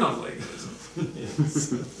you're keen on legalism, Yes.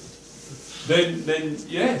 then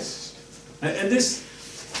yes. And this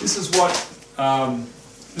is what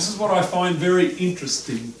I find very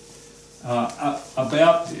interesting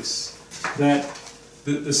about this, that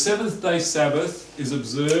the seventh day Sabbath is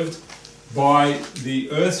observed by the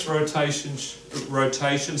Earth's rotation,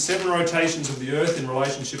 7 rotations of the Earth in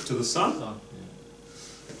relationship to the Sun,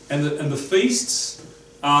 and the feasts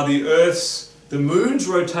are the Moon's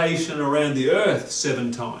rotation around the Earth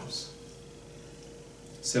 7 times.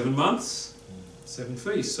 7 months, 7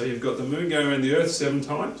 feasts. So you've got the Moon going around the Earth 7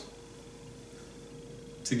 times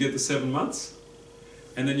to get the 7 months.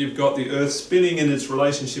 And then you've got the Earth spinning in its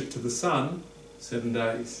relationship to the Sun 7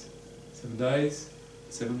 days. 7 days,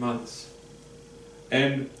 7 months.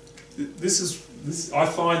 And I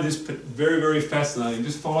find this very, very fascinating.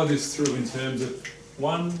 Just follow this through in terms of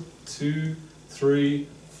 1, 2, 3,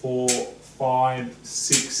 4, 5,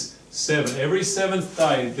 6, 7. Every seventh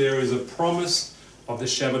day there is a promise of the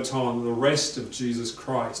Shabbaton, the rest of Jesus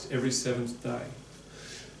Christ, every seventh day.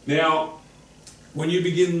 Now, when you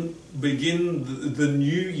begin the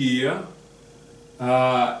new year,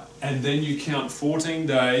 and then you count 14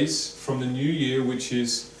 days from the new year, which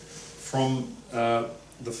is from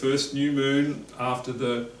the first new moon after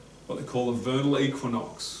what they call the vernal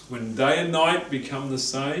equinox, when day and night become the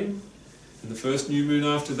same, and the first new moon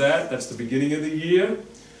after that, that's the beginning of the year,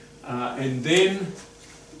 and then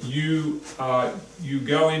you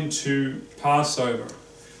go into Passover.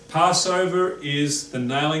 Passover is the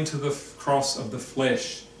nailing to the cross of the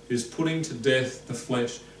flesh, is putting to death the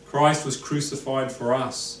flesh. Christ was crucified for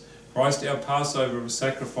us. Christ, our Passover, was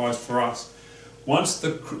sacrificed for us. Once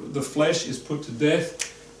the flesh is put to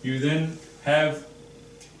death, you then have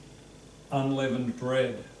unleavened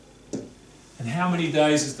bread. And how many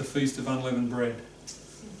days is the Feast of Unleavened Bread?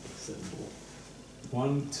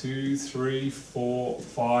 1, 2, 3, 4,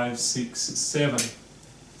 5, 6, 7.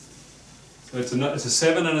 So it's a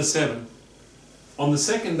 7 and a 7. On the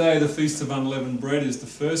second day, the Feast of Unleavened Bread is the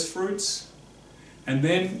first fruits. And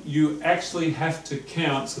then you actually have to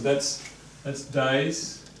count, so that's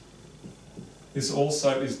days. This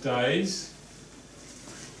also is days.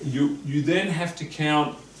 You then have to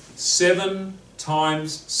count 7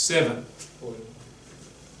 times 7.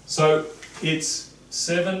 So it's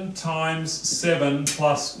 7 times 7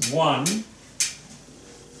 plus 1.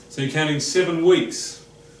 So you're counting 7 weeks.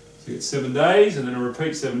 So you get 7 days, and then a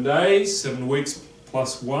repeat 7 days, 7 weeks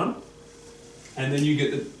plus 1. And then you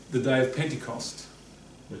get the day of Pentecost.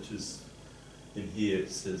 Which is, in here it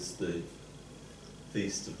says the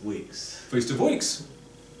Feast of Weeks. Feast of Weeks.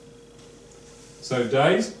 So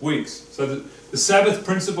days, weeks. So the Sabbath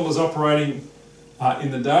principle is operating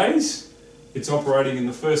in the days. It's operating in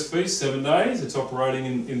the first feast, 7 days. It's operating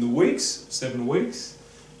in the weeks, 7 weeks.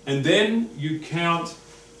 And then you count,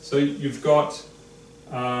 so you've got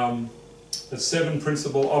the 7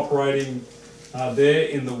 principle operating there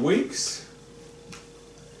in the weeks.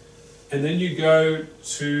 And then you go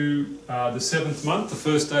to the 7th month, the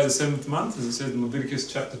first day of the 7th month, as it says in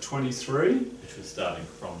Leviticus chapter 23. Which was starting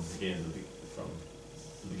from the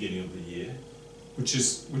beginning of the year. Which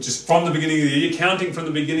is from the beginning of the year, counting from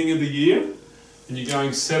the beginning of the year. And you're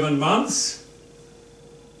going 7 months.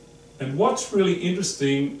 And what's really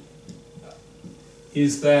interesting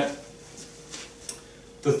is that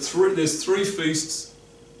there's 3 feasts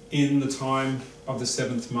in the time of the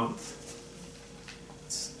 7th month.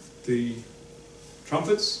 The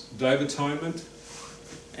trumpets, Day of Atonement,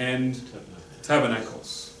 and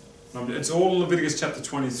tabernacles. It's all in Leviticus chapter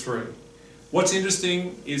 23. What's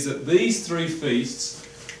interesting is that these 3 feasts,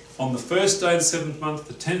 on the first day of the 7th month,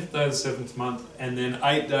 the 10th day of the 7th month, and then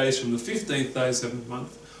 8 days from the 15th day of the 7th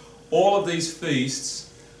month, all of these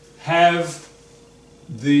feasts have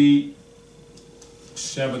the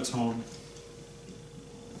Shabbaton.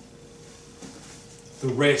 The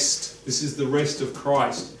rest. This is the rest of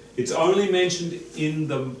Christ. It's only mentioned in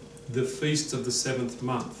the feast of the 7th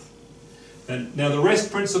month. And now the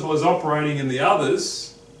rest principle is operating in the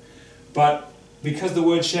others, but because the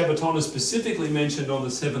word Shabbaton is specifically mentioned on the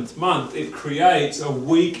 7th month, it creates a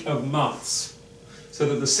week of months. So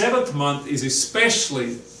that the 7th month is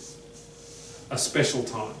especially a special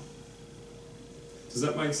time. Does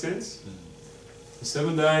that make sense?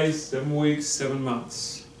 7 days, 7 weeks, 7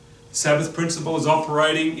 months. The Sabbath principle is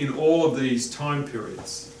operating in all of these time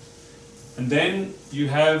periods. And then you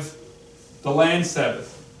have the land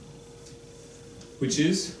Sabbath, which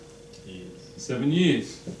is 7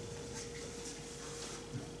 years.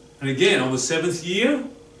 And again, on the 7th year,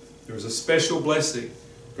 there is a special blessing.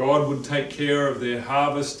 God would take care of their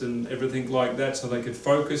harvest and everything like that so they could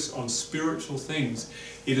focus on spiritual things.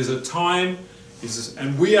 It is a time,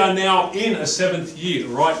 and we are now in a 7th year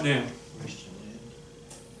right now.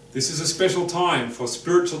 This is a special time for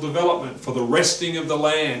spiritual development, for the resting of the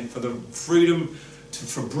land, for the freedom,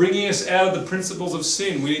 for bringing us out of the principles of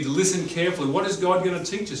sin. We need to listen carefully. What is God going to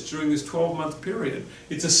teach us during this 12-month period?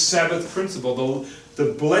 It's a Sabbath principle.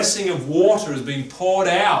 The blessing of water is being poured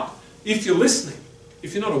out if you're listening.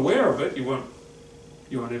 If you're not aware of it, you won't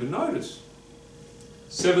even notice.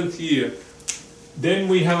 7th year. Then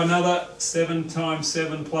we have another 7 times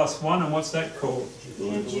 7 plus 1, and what's that called?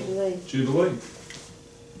 Jubilee. Jubilee.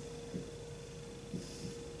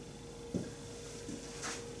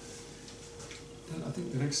 I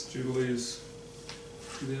think the next Jubilee is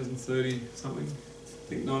 2030 something. I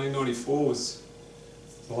think 1994 was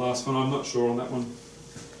the last one. I'm not sure on that one.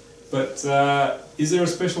 But is there a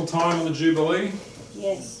special time on the Jubilee?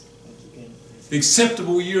 Yes. The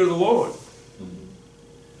acceptable year of the Lord.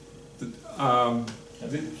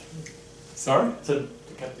 Sorry? Set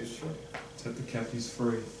the captives free. Set the captives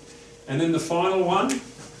free. And then the final one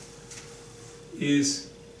is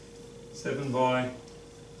 7 by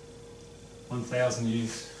 1,000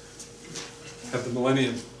 years. Have the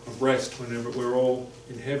millennium of rest whenever we're all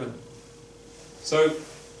in heaven. So,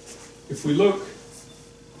 if we look,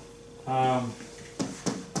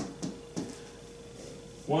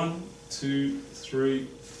 1, 2, 3,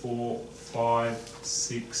 4, 5,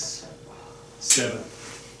 6, 7.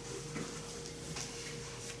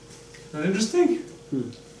 Isn't that interesting?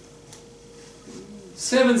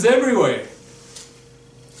 7's everywhere.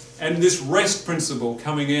 And this rest principle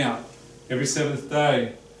coming out every 7th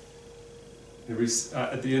day,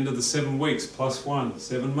 at the end of the 7 weeks, plus 1,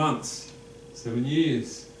 7 months, 7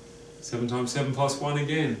 years, 7 times 7 plus 1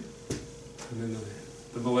 again, and then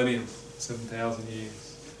the millennium, 7,000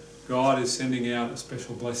 years. God is sending out a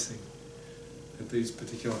special blessing at these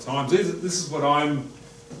particular times. This is what I'm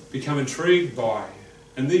become intrigued by.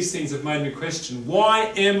 And these things have made me question,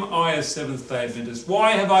 why am I a Seventh-day Adventist?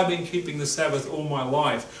 Why have I been keeping the Sabbath all my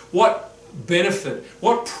life? What benefit,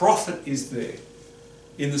 what profit is there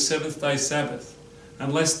in the seventh-day Sabbath,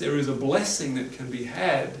 unless there is a blessing that can be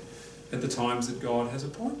had at the times that God has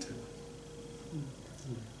appointed?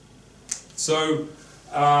 So,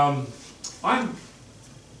 I'm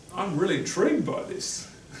really intrigued by this.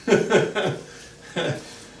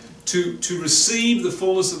 To receive the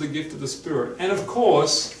fullness of the gift of the Spirit. And of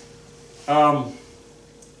course, the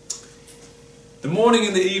morning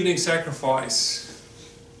and the evening sacrifice,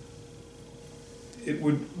 it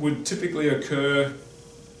would typically occur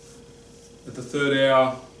at the 3rd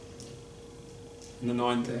hour and the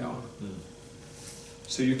 9th hour.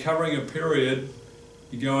 So you're covering a period,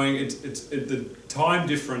 you're going, the time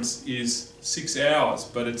difference is 6 hours,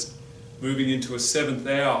 but it's moving into a 7th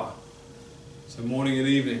hour. So morning and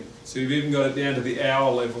evening. So you've even got it down to the hour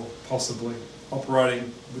level, possibly,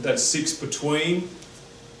 operating with that 6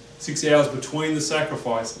 hours between the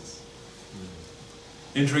sacrifices.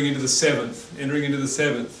 Entering into the 7th,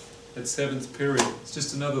 that 7th period. It's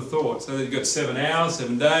just another thought. So that you've got 7 hours,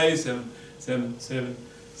 7 days,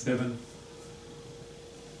 7.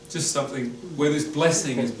 Just something where this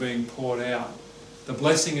blessing is being poured out. The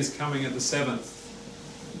blessing is coming at the 7th.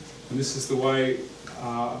 And this is the way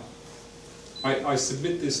I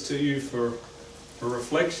submit this to you for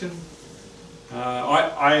reflection.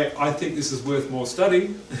 I think this is worth more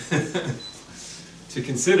study to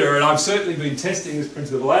consider, and I've certainly been testing this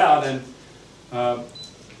principle out. And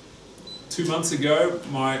 2 months ago,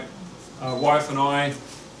 my wife and I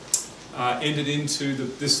entered into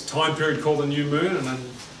this time period called the new moon, and then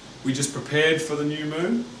we just prepared for the new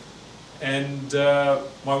moon. And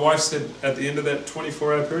my wife said at the end of that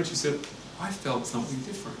 24-hour period, she said, I felt something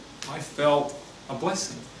different. I felt a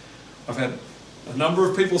blessing. I've had a number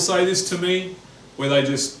of people say this to me, where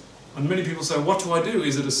and many people say, what do I do?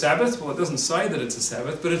 Is it a Sabbath? Well, it doesn't say that it's a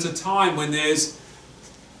Sabbath, but it's a time when there's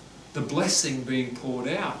the blessing being poured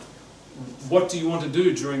out. What do you want to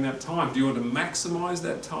do during that time? Do you want to maximize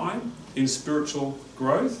that time in spiritual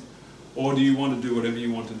growth? Or do you want to do whatever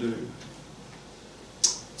you want to do?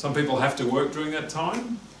 Some people have to work during that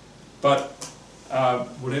time, but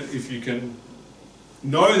if you can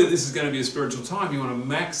know that this is going to be a spiritual time, you want to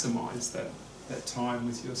maximize that time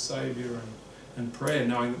with your Saviour and prayer,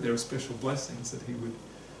 knowing that there are special blessings that He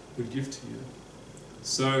would give to you.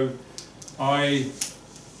 So I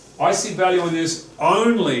see value in this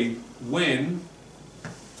only when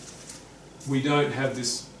we don't have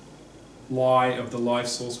this lie of the life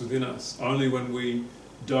source within us. Only when we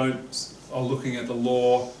are looking at the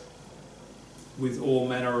law with all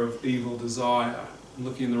manner of evil desire,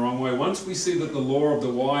 looking in the wrong way. Once we see that the law of the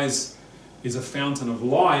wise is a fountain of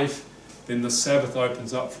life, then the Sabbath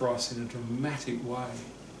opens up for us in a dramatic way.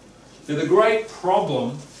 Now the great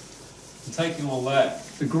problem, taking all that,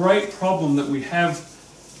 the great problem that we have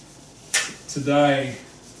today,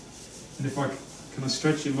 and if can I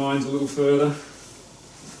stretch your minds a little further?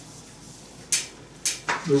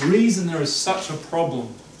 The reason there is such a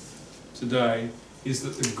problem today is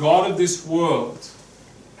that the God of this world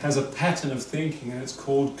has a pattern of thinking, and it's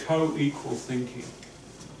called co-equal thinking.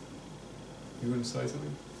 You want to say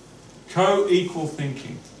something? Co-equal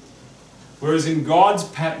thinking. Whereas in God's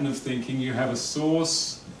pattern of thinking, you have a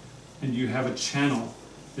source and you have a channel.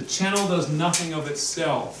 The channel does nothing of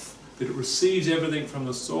itself, but it receives everything from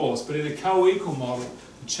the source. But in a co-equal model,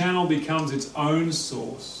 the channel becomes its own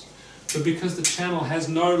source. But because the channel has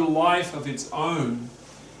no life of its own,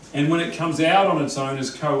 and when it comes out on its own as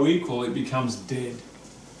co-equal, it becomes dead.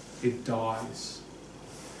 It dies.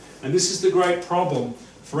 And this is the great problem.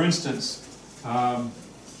 For instance,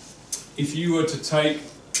 if you were to take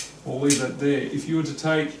we'll leave that there. If you were to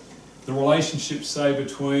take the relationship, say,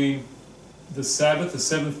 between the Sabbath, the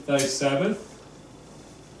seventh-day Sabbath,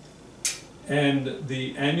 and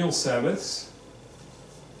the annual Sabbaths,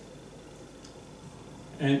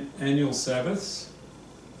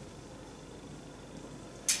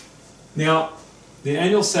 Now, the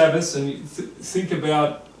annual Sabbaths, and you think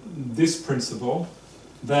about this principle,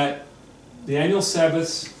 that the annual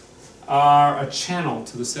Sabbaths are a channel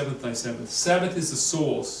to the seventh-day Sabbath. Sabbath is the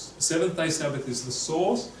source. The seventh-day Sabbath is the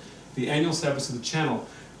source. The annual Sabbaths are the channel.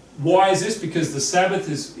 Why is this? Because the Sabbath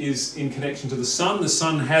is in connection to the sun. The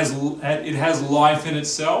sun has life in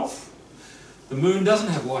itself. The moon doesn't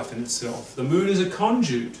have life in itself. The moon is a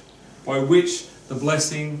conduit by which the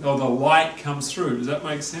blessing or the light comes through. Does that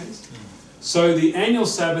make sense? So the annual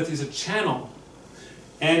Sabbath is a channel.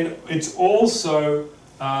 And it's also,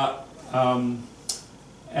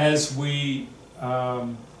 as we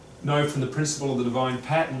know from the principle of the divine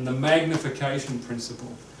pattern, the magnification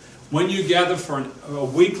principle. When you gather for a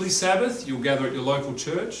weekly Sabbath, you'll gather at your local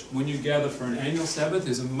church. When you gather for an annual Sabbath,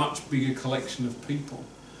 there's a much bigger collection of people.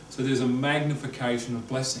 So there's a magnification of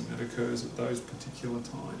blessing that occurs at those particular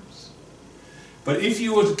times. But if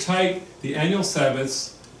you were to take the annual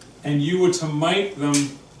Sabbaths and you were to make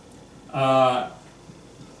them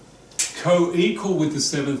co-equal with the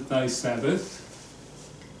seventh-day Sabbath,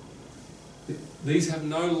 these have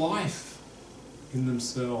no life in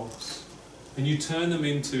themselves. And you turn them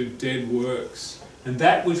into dead works. And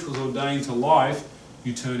that which was ordained to life,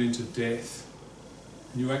 you turn into death.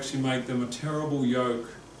 And you actually make them a terrible yoke.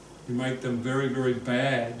 You make them very, very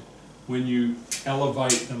bad when you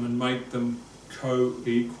elevate them and make them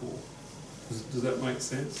co-equal. Does that make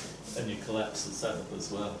sense? And you collapse the Sabbath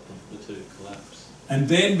as well. The two collapse. And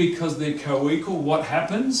then because they're co-equal, what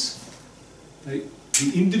happens? The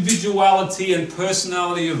individuality and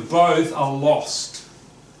personality of both are lost.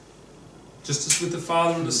 Just as with the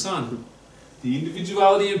Father and the Son. The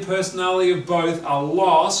individuality and personality of both are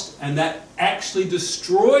lost, and that actually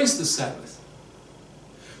destroys the Sabbath.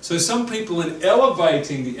 So some people, in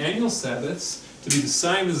elevating the annual Sabbaths to be the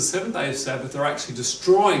same as the seventh-day Sabbath, are actually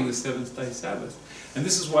destroying the seventh-day Sabbath. And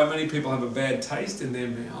this is why many people have a bad taste in their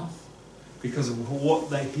mouth, because of what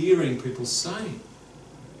they're hearing people saying.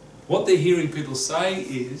 What they're hearing people say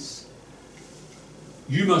is,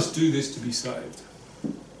 you must do this to be saved.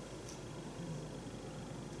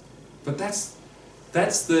 But that's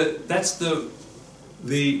the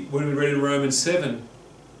when we read in Romans 7,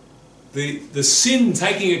 the sin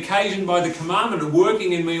taking occasion by the commandment and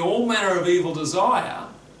working in me all manner of evil desire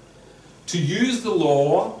to use the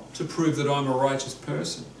law to prove that I'm a righteous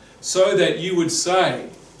person. So that you would say,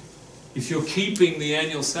 if you're keeping the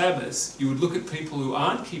annual Sabbaths, you would look at people who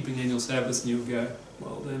aren't keeping annual Sabbaths and you would go,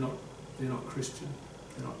 well, they're not Christian,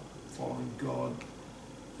 they're not following God,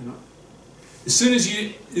 they're not. As soon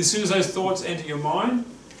as those thoughts enter your mind,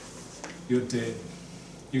 you're dead.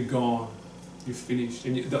 You're gone. You're finished.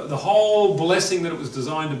 And the whole blessing that it was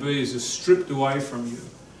designed to be is just stripped away from you.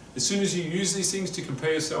 As soon as you use these things to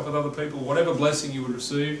compare yourself with other people, whatever blessing you would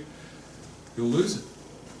receive, you'll lose it.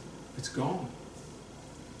 It's gone.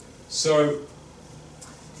 So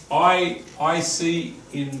I see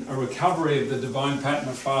in a recovery of the divine pattern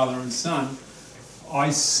of Father and Son,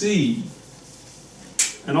 I see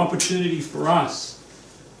an opportunity for us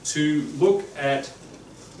to look at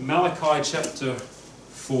Malachi chapter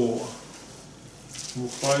 4. We'll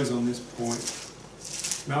close on this point.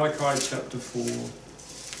 Malachi chapter 4.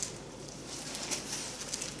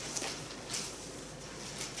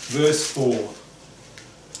 Verse 4.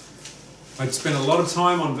 I'd spent a lot of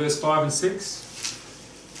time on verse 5 and 6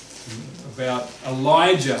 about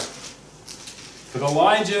Elijah. But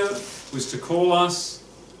Elijah was to call us.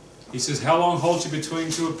 He says, how long halt you between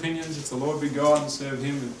two opinions? If the Lord be God, and serve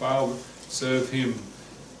him. If Baal, serve him.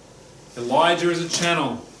 Elijah is a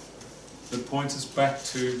channel that points us back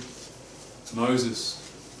to Moses.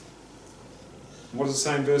 What does it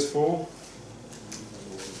say in verse 4?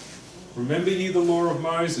 Remember ye the law of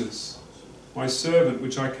Moses, my servant,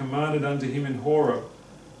 which I commanded unto him in Horeb,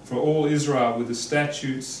 for all Israel, with the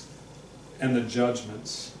statutes and the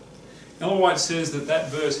judgments. Ellen White says that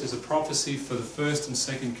verse is a prophecy for the first and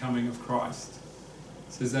second coming of Christ.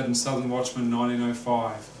 It says that in Southern Watchman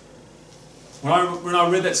 1905. When I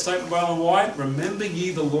read that statement by Ellen White, remember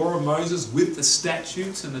ye the law of Moses with the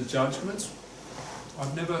statutes and the judgments,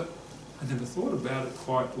 I'd never thought about it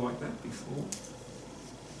quite like that before.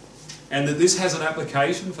 And that this has an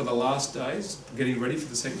application for the last days, getting ready for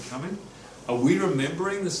the second coming. Are we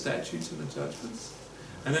remembering the statutes and the judgments?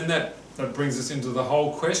 And then that brings us into the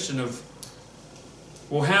whole question of,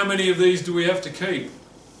 well, how many of these do we have to keep?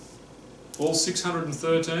 All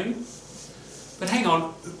 613? But hang on,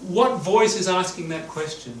 what voice is asking that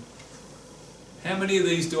question? How many of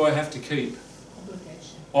these do I have to keep?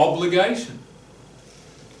 Obligation. Obligation.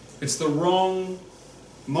 It's the wrong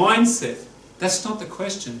mindset. That's not the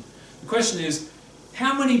question. The question is,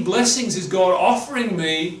 how many blessings is God offering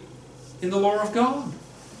me in the law of God?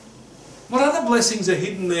 What other blessings are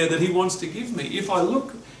hidden there that He wants to give me? If I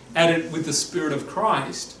look at it with the Spirit of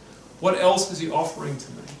Christ, what else is He offering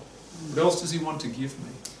to me? What else does He want to give me?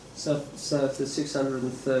 So if there's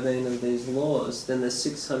 613 of these laws, then there's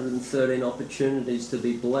 613 opportunities to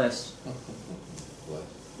be blessed,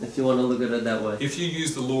 if you want to look at it that way. If you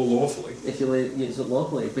use the law lawfully. If you use it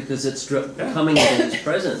lawfully, because it's coming into His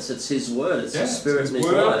presence, it's His word, it's His Spirit and His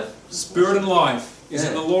life. Spirit and life is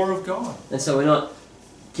in the law of God. And so we're not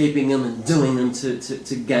keeping them and doing them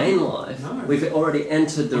to gain life. No. We've already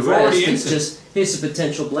entered the rest. It's just, here's a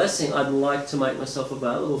potential blessing. I'd like to make myself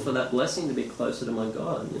available for that blessing to be closer to my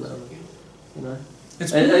God, you know.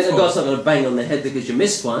 It's and beautiful. God's not going to bang on the head because you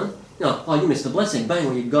missed one. No, oh, you missed a blessing. Bang,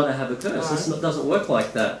 well, you've got to have a curse. No. It doesn't work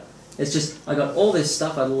like that. It's just, I got all this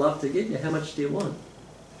stuff I'd love to give you. How much do you want?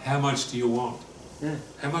 How much do you want? Yeah.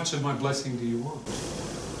 How much of my blessing do you want?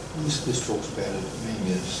 This talks about it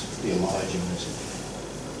being as the Elijah message.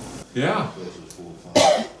 Yeah. Verses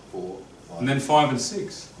 4, 5. And then 5 and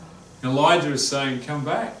 6. Elijah is saying, come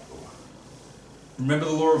back. Remember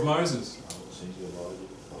the law of Moses.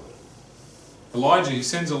 Elijah, he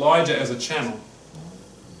sends Elijah as a channel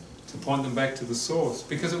to point them back to the source.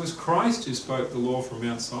 Because it was Christ who spoke the law from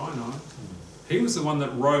Mount Sinai. He was the one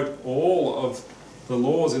that wrote all of the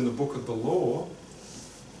laws in the book of the law.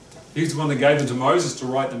 He's the one that gave them to Moses to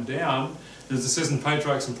write them down. As it says in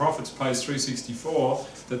Patriarchs and Prophets, page 364,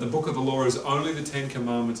 that the book of the law is only the 10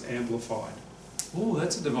 Commandments amplified. Oh,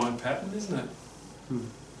 that's a divine pattern, isn't it?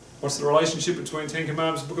 What's the relationship between 10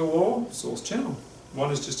 Commandments and the book of the law? Source channel.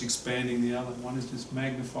 One is just expanding the other. One is just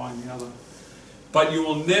magnifying the other. But you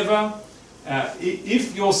will never,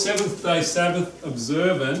 if your seventh-day Sabbath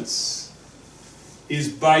observance is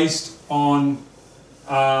based on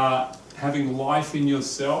having life in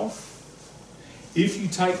yourself, if you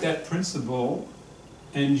take that principle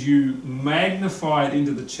and you magnify it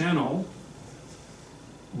into the channel,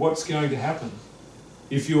 what's going to happen?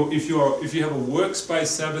 If you have a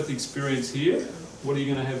works-based Sabbath experience here, what are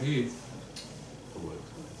you going to have here?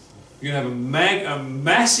 You're going to have a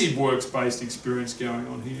massive works-based experience going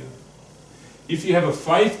on here. If you have a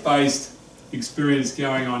faith-based experience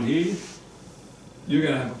going on here, you're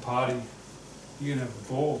going to have a party. You're going to have a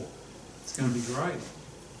ball. It's going to be great.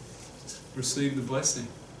 Receive the blessing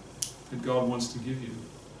that God wants to give you.